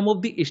see some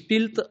of the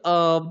stealth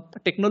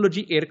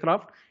technology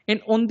aircraft,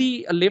 and on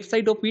the left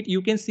side of it,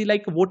 you can see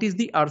like what is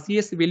the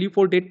RCS value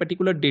for that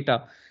particular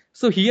data.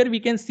 So here we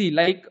can see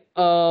like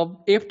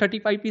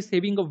F-35 is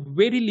having a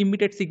very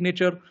limited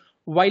signature,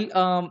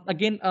 while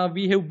again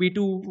we have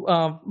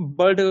B-2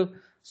 Bird.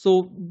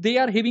 So they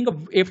are having a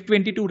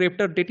F-22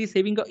 Raptor that is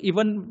having a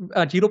even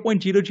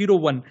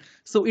 0.001.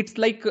 So it's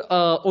like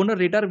on a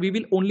radar we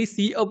will only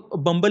see a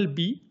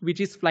bumblebee which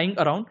is flying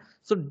around.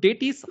 So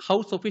that is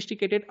how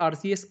sophisticated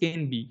RCS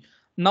can be.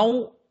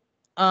 Now,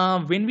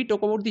 when we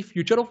talk about the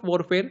future of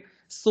warfare,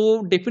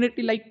 so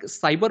definitely like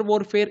cyber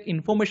warfare,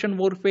 information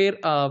warfare,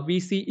 we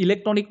see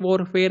electronic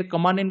warfare,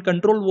 command and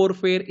control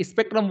warfare,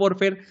 spectrum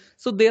warfare.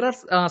 So there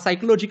are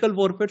psychological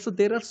warfare. So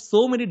there are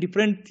so many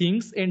different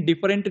things and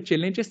different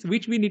challenges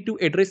which we need to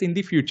address in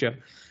the future.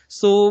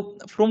 So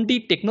from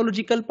the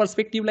technological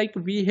perspective, like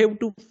we have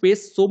to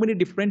face so many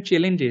different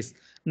challenges.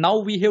 Now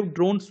we have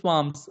drone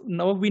swarms.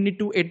 Now we need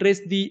to address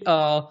the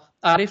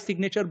RF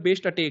signature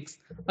based attacks.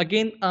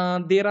 Again,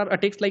 there are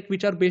attacks like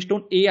which are based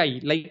on AI,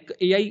 like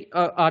AI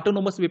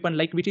autonomous weapon,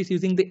 like which is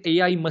using the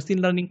AI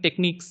machine learning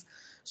techniques.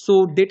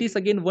 So that is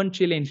again one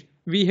challenge.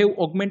 We have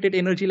augmented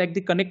energy like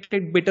the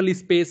connected battle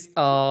space.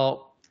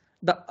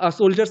 The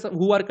soldiers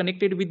who are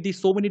connected with the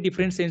so many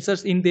different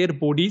sensors in their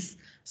bodies,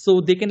 so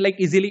they can like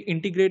easily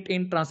integrate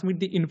and transmit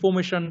the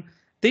information.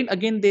 Then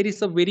again, there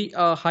is a very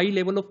high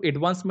level of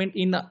advancement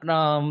in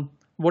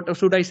what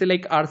should I say,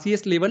 like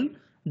RCS level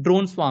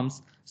drone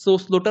swarms. So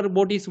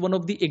Slaughter-bot is one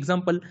of the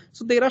example.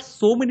 So there are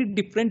so many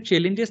different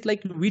challenges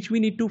like which we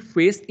need to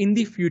face in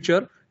the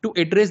future to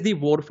address the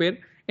warfare.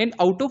 And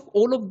out of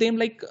all of them,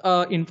 like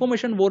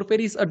information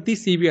warfare is at the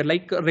severe,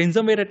 like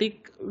ransomware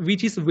attack,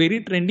 which is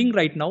very trending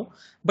right now.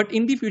 But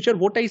in the future,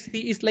 what I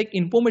see is like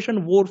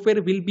information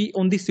warfare will be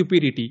on the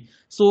superiority.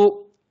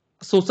 So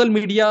social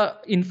media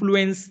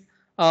influence,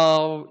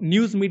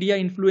 news media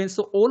influence.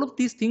 So all of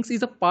these things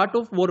is a part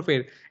of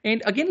warfare.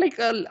 And again, like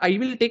I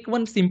will take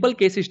one simple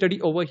case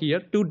study over here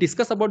to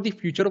discuss about the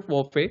future of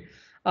warfare.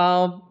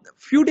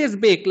 Few days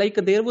back, like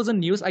there was a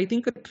news, I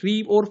think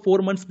 3 or 4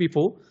 months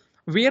before,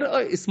 where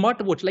a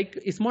smartwatch, like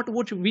a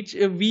smartwatch which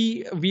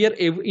we wear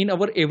in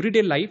our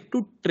everyday life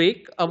to track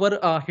our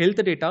health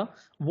data,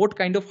 what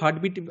kind of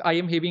heartbeat I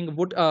am having,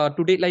 what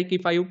today, like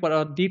if I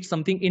did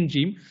something in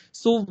gym,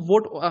 so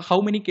what how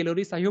many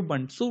calories I have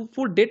burned. So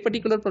for that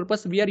particular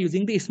purpose, we are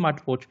using the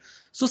smartwatch.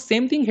 So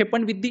same thing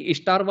happened with the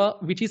Starva,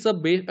 which is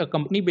a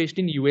company based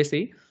in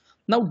USA.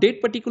 Now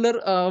that particular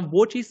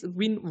watch is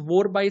been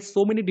worn by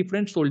so many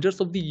different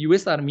soldiers of the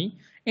US Army,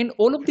 and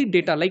all of the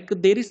data, like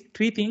there is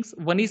three things: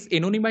 one is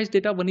anonymized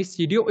data, one is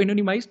pseudo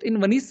anonymized,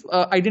 and one is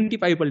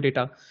identifiable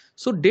data.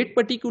 So that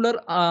particular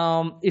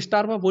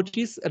Starva watch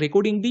is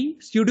recording the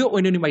pseudo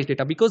anonymized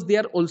data because they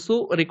are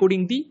also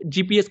recording the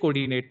GPS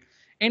coordinate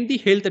and the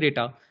health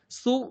data.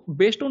 So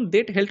based on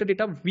that health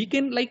data, we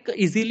can like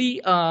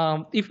easily,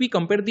 if we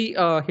compare the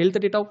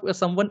health data of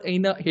someone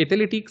in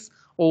athletics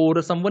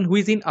or someone who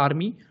is in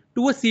army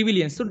to a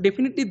civilian, so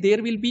definitely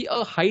there will be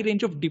a high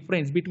range of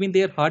difference between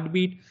their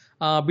heartbeat,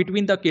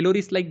 between the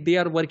calories like they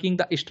are working,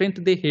 the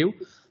strength they have.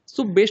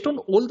 So based on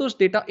all those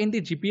data in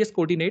the GPS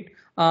coordinate,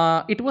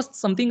 it was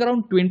something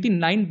around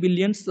 29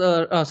 million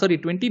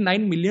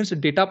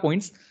data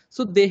points.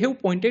 So they have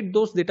pointed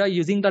those data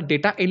using the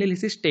data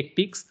analysis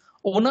tactics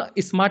on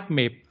a smart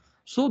map.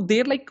 So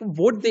they're like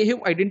what they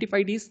have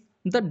identified is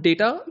the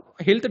data,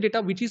 health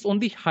data, which is on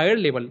the higher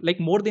level, like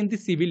more than the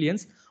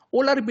civilians,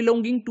 all are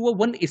belonging to a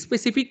one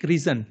specific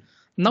region.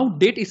 Now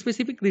that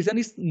specific region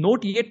is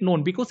not yet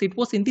known because it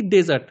was in the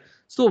desert.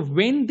 So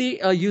when they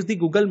use the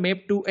Google map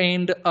to,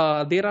 and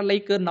there are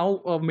like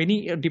now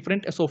many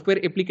different software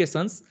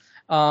applications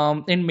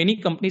and many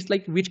companies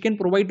like which can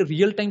provide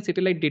real-time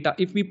satellite data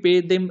if we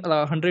pay them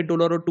 $100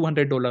 or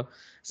 $200.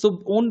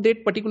 So on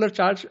that particular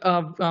charge,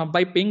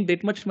 by paying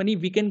that much money,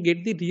 we can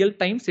get the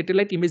real-time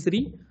satellite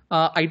imagery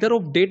either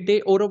of that day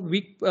or a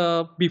week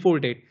before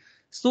that.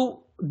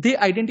 So they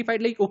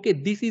identified like, okay,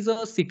 this is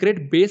a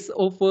secret base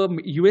of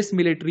US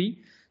military.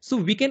 So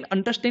we can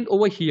understand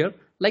over here,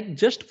 like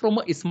just from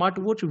a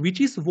smartwatch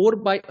which is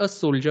worn by a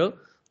soldier,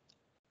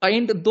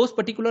 and those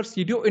particular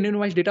pseudo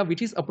anonymized data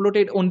which is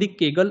uploaded on the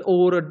Kaggle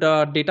or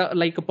the data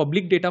like a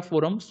public data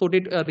forum, so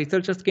that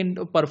researchers can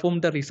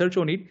perform the research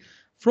on it.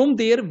 From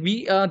there,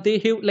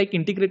 they have like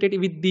integrated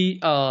with the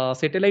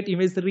satellite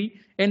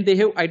imagery, and they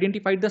have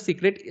identified the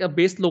secret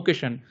base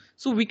location.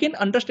 So we can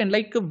understand,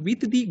 like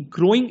with the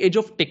growing age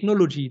of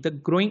technology, the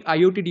growing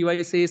IoT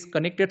devices,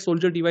 connected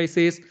soldier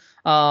devices,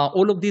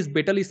 all of these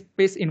battle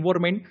space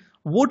environment,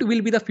 what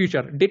will be the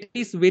future? That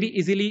is very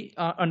easily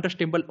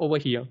understandable over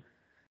here.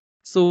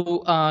 So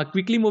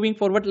quickly moving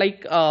forward,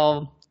 like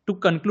to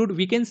conclude,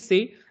 we can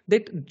say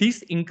that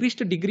this increased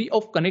degree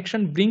of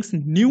connection brings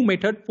new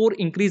method for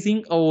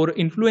increasing or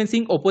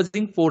influencing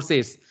opposing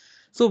forces.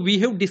 So we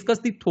have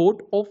discussed the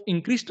thought of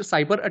increased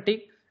cyber attack.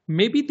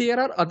 Maybe there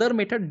are other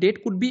methods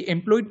that could be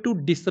employed to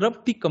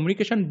disrupt the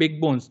communication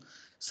backbones.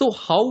 So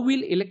how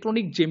will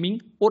electronic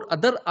jamming or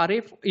other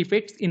RF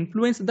effects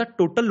influence the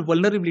total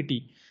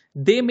vulnerability?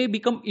 They may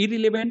become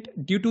irrelevant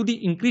due to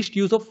the increased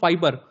use of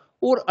fiber,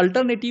 or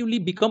alternatively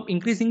become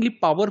increasingly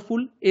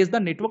powerful as the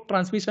network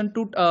transmission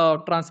to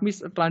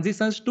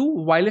transitions to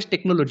wireless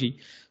technology.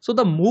 So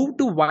the move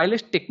to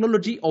wireless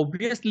technology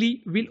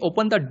obviously will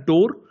open the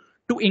door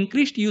to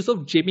increased use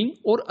of jamming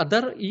or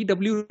other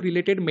EW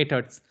related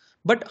methods.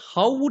 But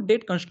how would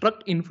that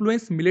construct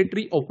influence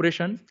military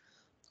operations?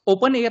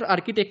 Open air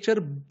architecture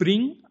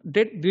bring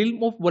that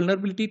realm of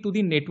vulnerability to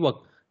the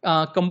network.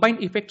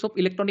 Combined effects of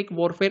electronic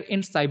warfare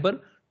and cyber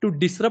to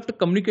disrupt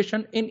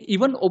communication and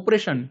even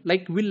operation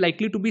like will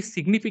likely to be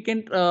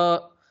significant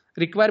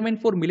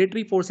requirement for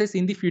military forces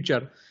in the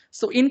future.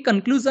 So in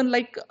conclusion,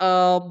 like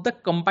the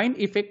combined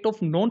effect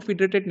of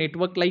non-federated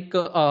network, like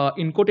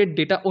encoded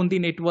data on the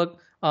network,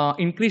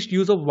 increased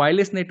use of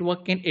wireless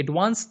network and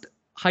advanced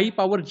high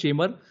power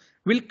jammer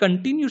will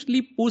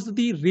continuously push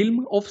the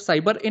realm of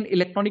cyber and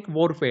electronic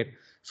warfare.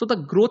 So the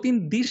growth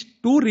in these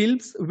two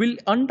realms will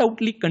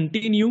undoubtedly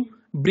continue,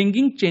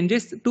 bringing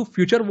changes to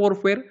future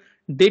warfare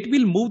that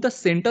will move the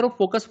center of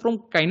focus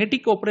from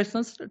kinetic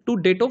operations to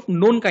that of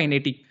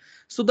non-kinetic.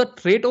 So the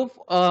threat of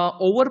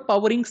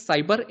overpowering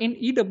cyber and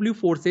EW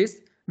forces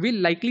will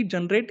likely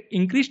generate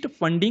increased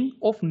funding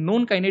of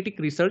non-kinetic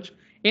research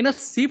and a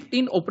shift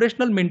in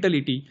operational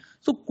mentality.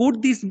 So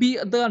could this be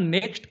the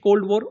next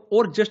Cold War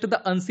or just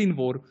the unseen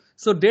war?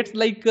 So that's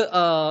like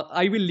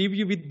I will leave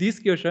you with this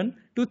question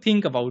to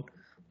think about.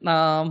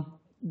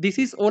 This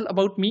is all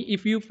about me.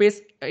 If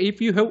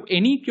you have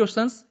any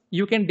questions,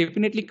 you can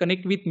definitely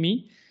connect with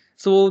me.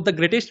 So the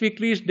greatest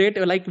victory is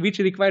that like which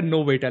require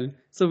no battle.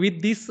 So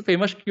with this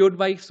famous quote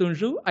by Sun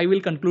Tzu, I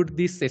will conclude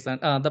this session,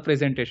 the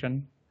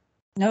presentation.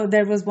 No,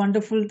 that was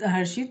wonderful,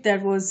 Harshit.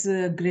 That was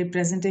a great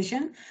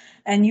presentation.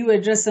 And you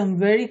addressed some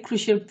very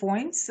crucial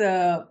points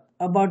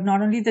about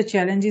not only the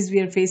challenges we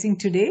are facing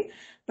today,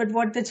 but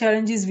what the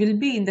challenges will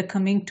be in the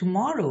coming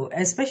tomorrow,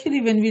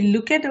 especially when we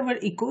look at our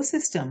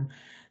ecosystem.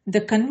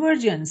 The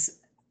convergence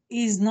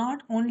is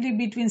not only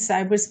between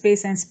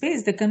cyberspace and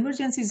space, the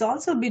convergence is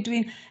also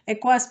between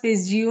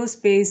aquaspace,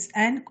 geospace,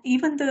 and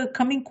even the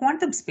coming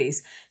quantum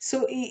space.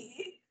 So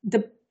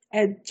the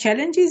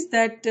challenge is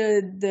that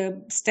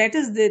the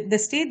status, the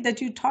state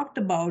that you talked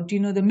about,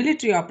 the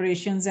military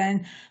operations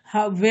and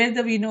how where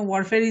the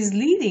warfare is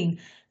leading.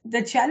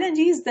 The challenge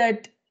is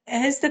that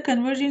as the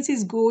convergence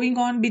is going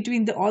on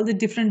between all the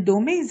different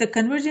domains, the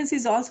convergence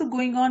is also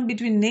going on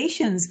between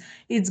nations,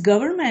 its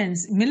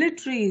governments,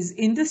 militaries,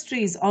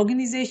 industries,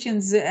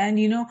 organizations, and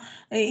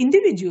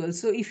individuals.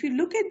 So if you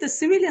look at the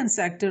civilian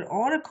sector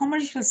or a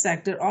commercial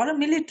sector or a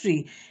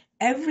military,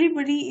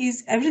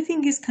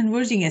 everything is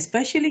converging,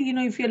 especially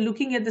if you're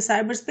looking at the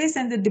cyberspace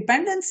and the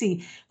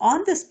dependency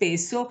on the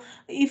space. So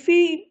if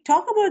we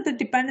talk about the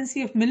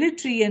dependency of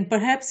military and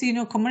perhaps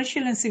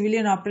commercial and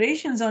civilian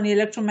operations on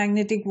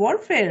electromagnetic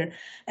warfare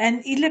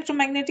and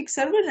electromagnetic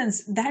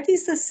surveillance, that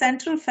is the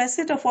central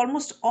facet of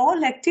almost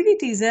all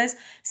activities. As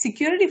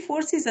security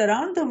forces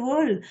around the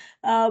world,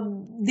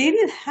 they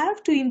will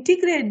have to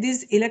integrate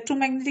these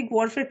electromagnetic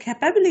warfare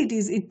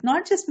capabilities. It's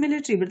not just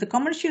military, but the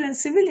commercial and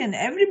civilian,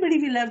 everybody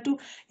will have to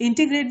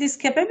integrate this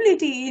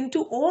capability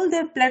into all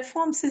their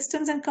platform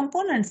systems and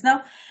components.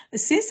 Now,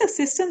 since the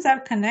systems are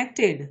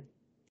connected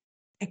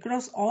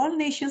across all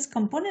nations'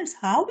 components,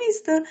 how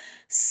is the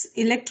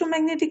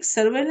electromagnetic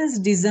surveillance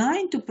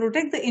designed to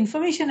protect the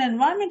information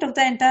environment of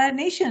the entire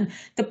nation?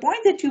 The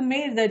point that you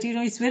made that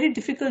it's very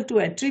difficult to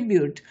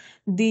attribute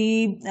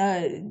the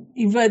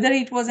whether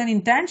it was an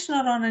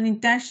intentional or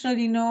unintentional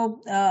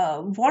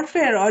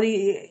warfare or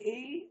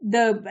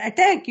the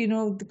attack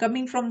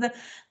coming from the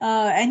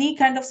any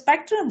kind of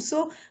spectrum.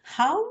 So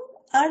how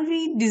can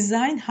we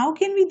designing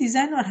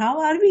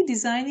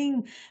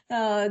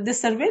the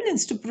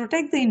surveillance to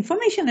protect the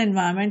information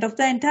environment of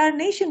the entire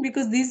nation?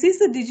 Because this is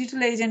the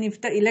digital age, and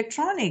if the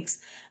electronics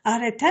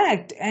are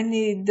attacked and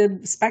the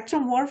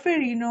spectrum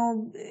warfare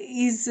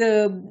is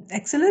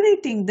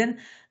accelerating, then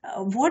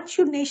what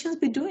should nations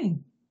be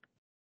doing?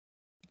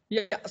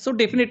 Yeah, so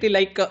definitely,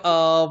 like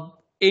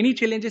any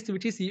challenges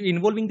which is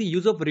involving the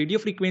use of radio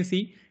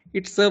frequency,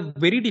 it's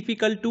very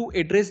difficult to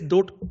address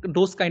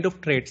those kind of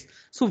threats.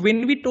 So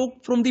when we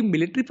talk from the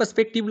military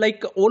perspective,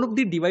 like all of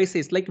the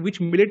devices like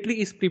which military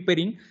is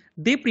preparing,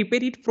 they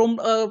prepare it from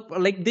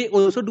like they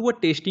also do a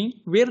testing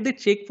where they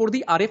check for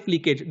the RF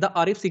leakage, the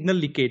RF signal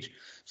leakage.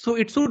 So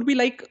it should be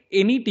like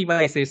any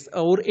devices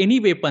or any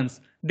weapons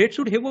that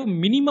should have a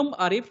minimum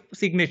RF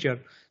signature.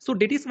 So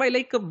that is why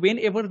like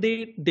whenever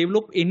they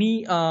develop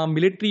any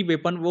military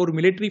weapon or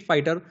military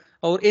fighter,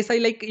 or as I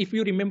like, if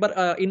you remember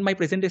in my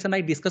presentation, I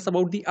discussed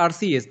about the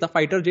RCS, the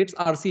fighter jets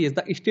RCS,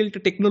 the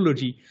stealth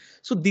technology.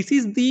 So this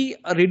is the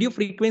radio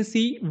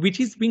frequency which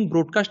is being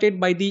broadcasted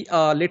by the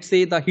let's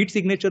say the heat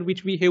signature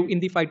which we have in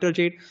the fighter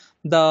jet,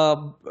 the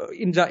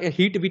in the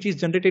heat which is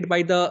generated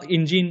by the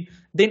engine,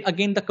 then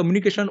again the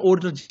communication or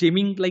the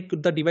jamming like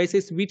the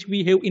devices which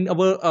we have in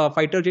our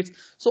fighter jets.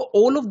 So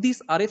all of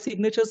these RF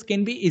signatures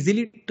can be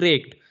easily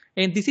tracked,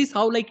 and this is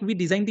how like we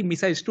design the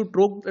missiles to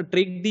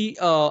track the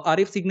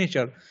RF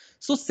signature.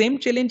 So same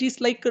challenge is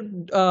like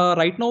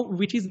right now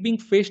which is being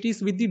faced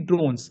is with the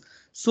drones.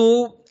 So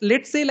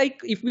let's say like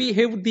if we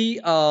have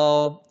the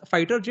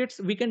fighter jets,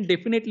 we can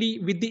definitely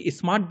with the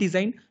smart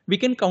design we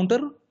can counter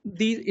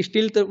the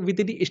stealth with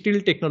the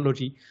stealth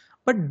technology.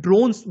 But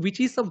drones, which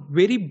is a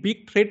very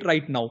big threat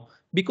right now,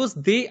 because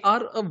they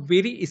are a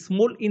very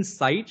small in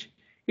size,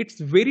 it's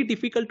very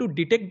difficult to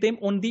detect them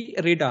on the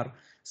radar.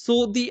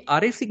 So the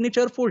RF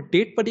signature for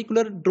that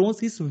particular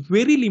drones is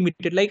very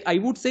limited. Like I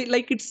would say,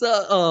 like it's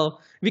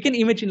we can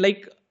imagine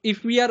like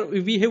if we have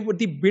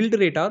the build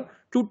radar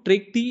to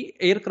track the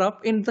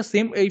aircraft, and the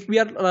same if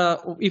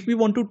we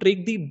want to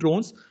track the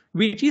drones,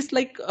 which is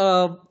like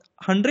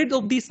hundreds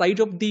of the size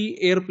of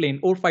the airplane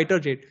or fighter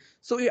jet.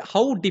 So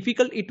how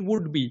difficult it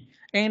would be.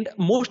 And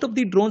most of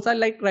the drones are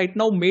like right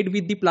now made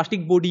with the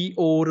plastic body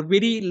or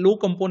very low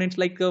components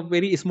like a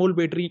very small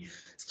battery.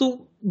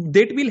 So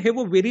that will have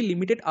a very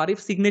limited RF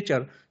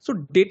signature. So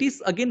that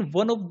is again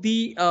one of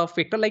the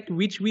factor like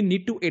which we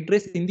need to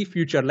address in the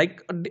future.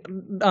 Like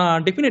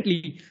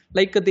definitely,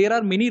 like there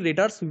are many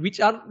radars which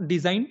are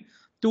designed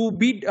to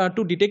be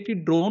to detect the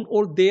drone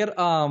or their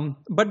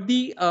but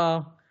the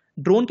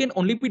drone can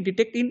only be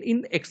detected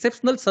in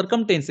exceptional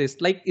circumstances.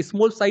 Like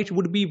small size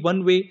would be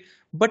one way,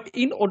 but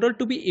in order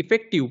to be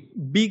effective,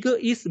 bigger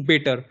is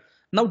better.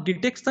 Now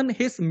detection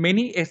has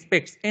many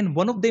aspects, and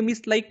one of them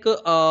is like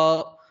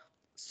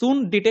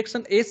soon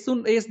detection. As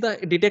soon as the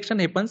detection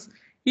happens,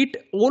 it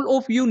all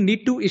of you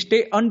need to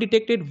stay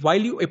undetected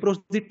while you approach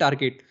the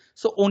target.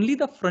 So only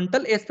the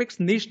frontal aspects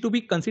needs to be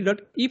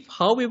considered. If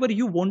however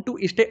you want to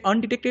stay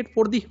undetected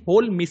for the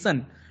whole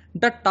mission,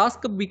 the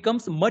task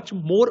becomes much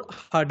more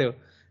harder.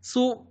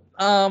 So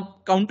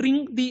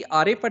countering the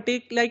RF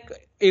attack like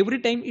every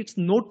time it's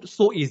not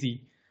so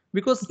easy,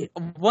 because Yeah.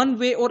 one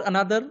way or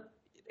another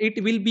it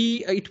will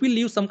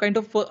leave some kind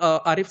of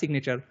RF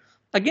signature.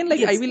 Again, like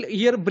I Yes. will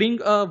here bring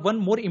one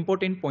more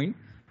important point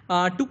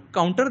to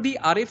counter the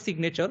RF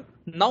signature.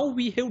 Now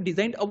we have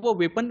designed our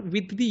weapon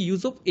with the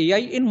use of AI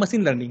and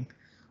machine learning,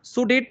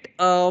 so that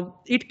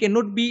it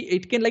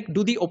can like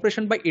do the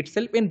operation by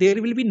itself, and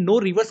there will be no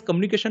reverse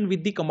communication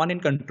with the command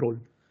and control.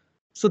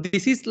 So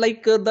this is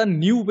like the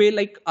new way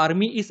like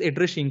army is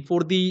addressing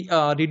for the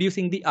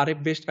reducing the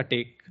RF based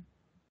attack.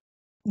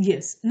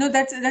 Yes, no,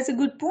 that's a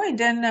good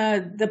point, and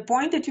the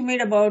point that you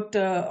made about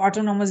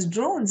autonomous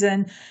drones,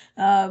 and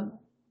uh,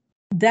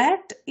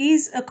 that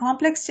is a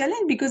complex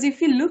challenge, because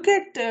if you look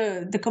at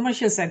the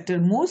commercial sector,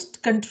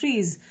 most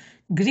countries'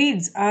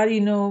 grids are,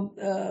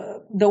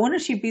 the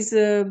ownership is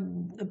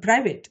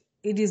private.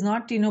 It is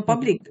not,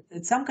 public.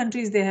 Some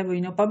countries they have,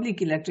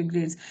 public electric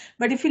grids.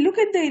 But if you look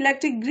at the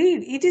electric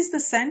grid, it is the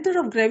center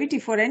of gravity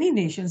for any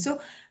nation.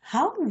 So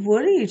how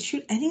worried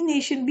should any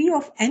nation be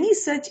of any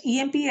such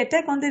EMP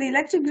attack on their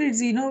electric grids,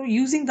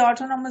 using the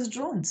autonomous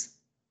drones?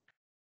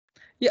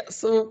 Yeah,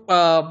 so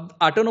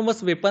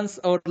autonomous weapons,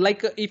 or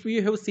like if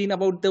you have seen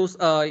about those,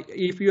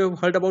 if you have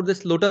heard about the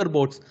slaughter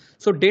boats,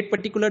 so that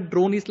particular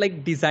drone is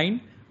like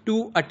designed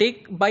to attack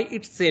by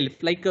itself.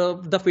 Like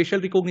the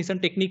facial recognition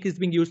technique is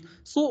being used.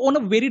 So on a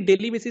very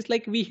daily basis,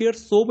 like we hear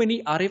so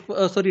many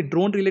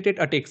drone related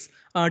attacks.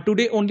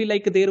 Today only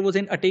like there was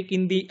an attack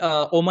in the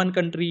Oman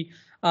country.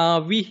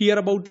 We hear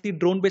about the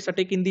drone based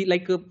attack in the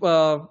like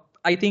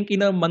I think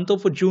in a month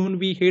of June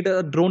we had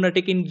a drone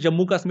attack in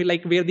Jammu Kashmir,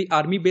 like where the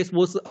army base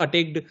was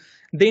attacked.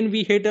 Then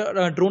we had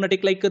a drone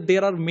attack, like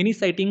there are many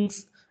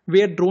sightings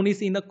where drone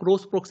is in a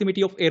close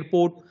proximity of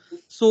airport.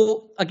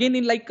 So again,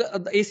 in like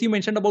as you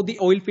mentioned about the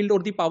oil field or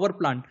the power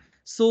plant.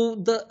 So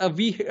the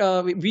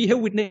we have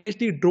witnessed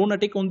the drone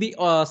attack on the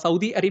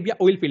Saudi Arabia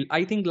oil field.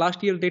 I think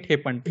last year that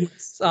happened.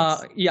 Yes,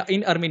 yes. Yeah,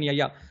 in Armenia.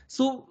 Yeah.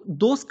 So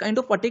those kind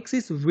of attacks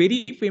is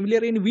very familiar,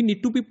 and we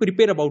need to be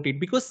prepared about it,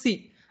 because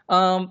see,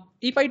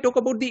 if I talk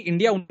about the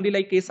India only,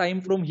 like case I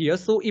am from here,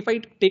 so if I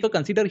take a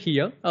consider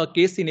here a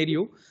case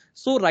scenario,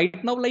 so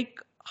right now like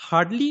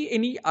hardly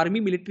any army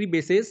military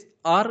bases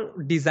are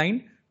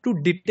designed to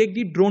detect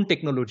the drone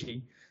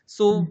technology.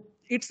 So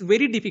it's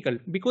very difficult,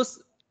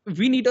 because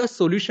we need a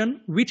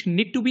solution which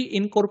need to be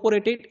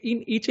incorporated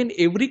in each and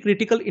every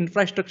critical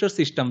infrastructure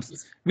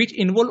systems, which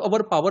involve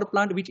our power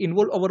plant, which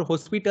involve our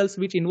hospitals,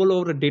 which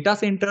involve our data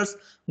centers,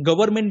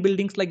 government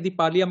buildings like the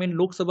parliament,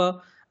 Lok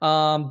Sabha,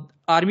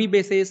 army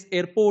bases,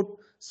 airport.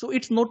 So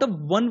it's not a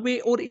one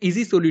way or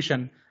easy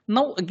solution.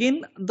 Now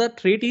again, the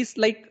threat is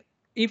like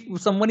if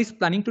someone is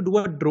planning to do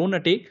a drone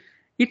attack,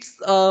 it's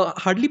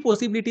hardly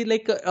possibility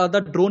like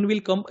the drone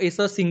will come as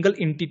a single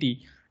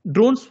entity.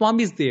 Drone swarm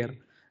is there.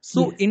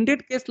 So Yes. in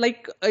that case,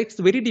 like it's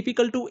very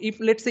difficult to, if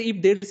let's say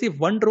if there is a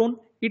one drone,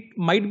 it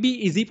might be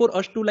easy for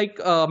us to like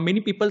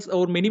many people's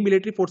or many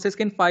military forces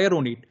can fire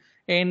on it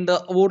and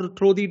or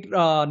throw the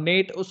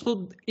net.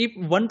 So if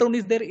one drone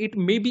is there, it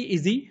may be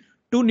easy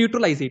to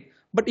neutralize it.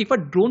 But if a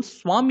drone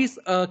swarm is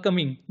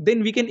coming,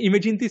 then we can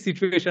imagine the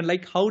situation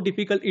like how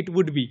difficult it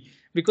would be,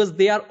 because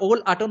they are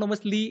all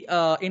autonomously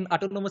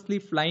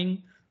autonomously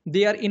flying.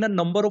 They are in a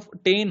number of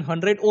 10,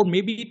 100 or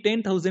maybe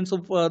 10,000s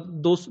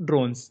of those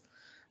drones.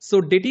 So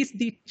that is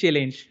the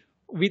challenge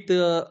with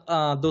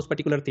those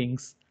particular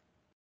things.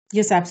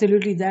 Yes,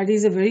 absolutely. That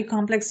is a very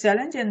complex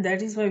challenge, and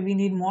that is why we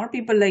need more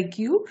people like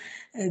you,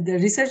 the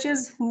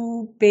researchers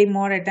who pay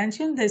more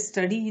attention. They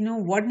study,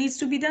 what needs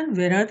to be done,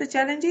 where are the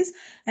challenges,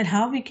 and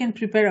how we can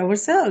prepare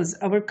ourselves,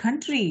 our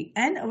country,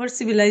 and our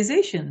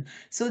civilization,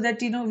 so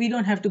that we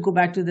don't have to go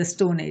back to the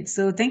Stone Age.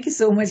 So, thank you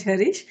so much,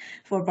 Harish,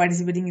 for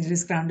participating in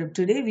Risk Roundup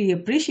today. We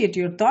appreciate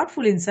your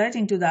thoughtful insight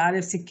into the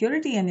RF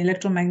security and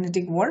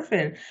electromagnetic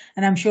warfare,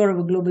 and I'm sure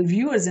our global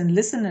viewers and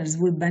listeners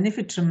will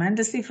benefit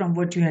tremendously from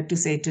what you had to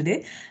say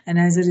today. And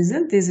as a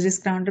result, this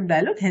Risk Roundup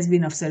dialogue has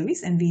been of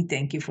service, and we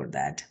thank you for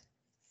that.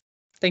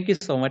 Thank you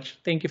so much.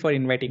 Thank you for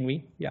inviting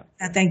me. Yeah.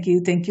 Thank you.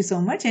 Thank you so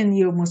much. And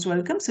you're most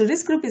welcome. So,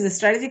 Risk Group is a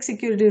strategic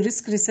security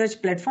risk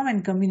research platform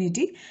and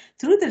community.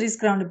 Through the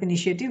Risk Roundup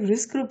initiative,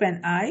 Risk Group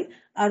and I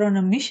are on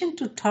a mission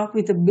to talk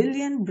with a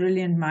billion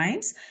brilliant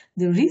minds.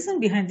 The reason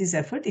behind this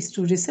effort is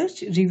to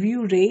research,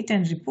 review, rate,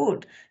 and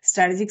report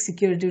strategic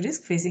security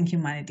risk facing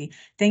humanity.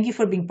 Thank you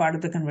for being part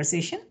of the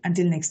conversation.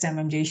 Until next time,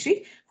 I'm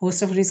Jayashree,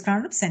 host of Risk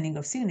Roundup, signing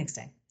off. See you next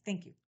time.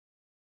 Thank you.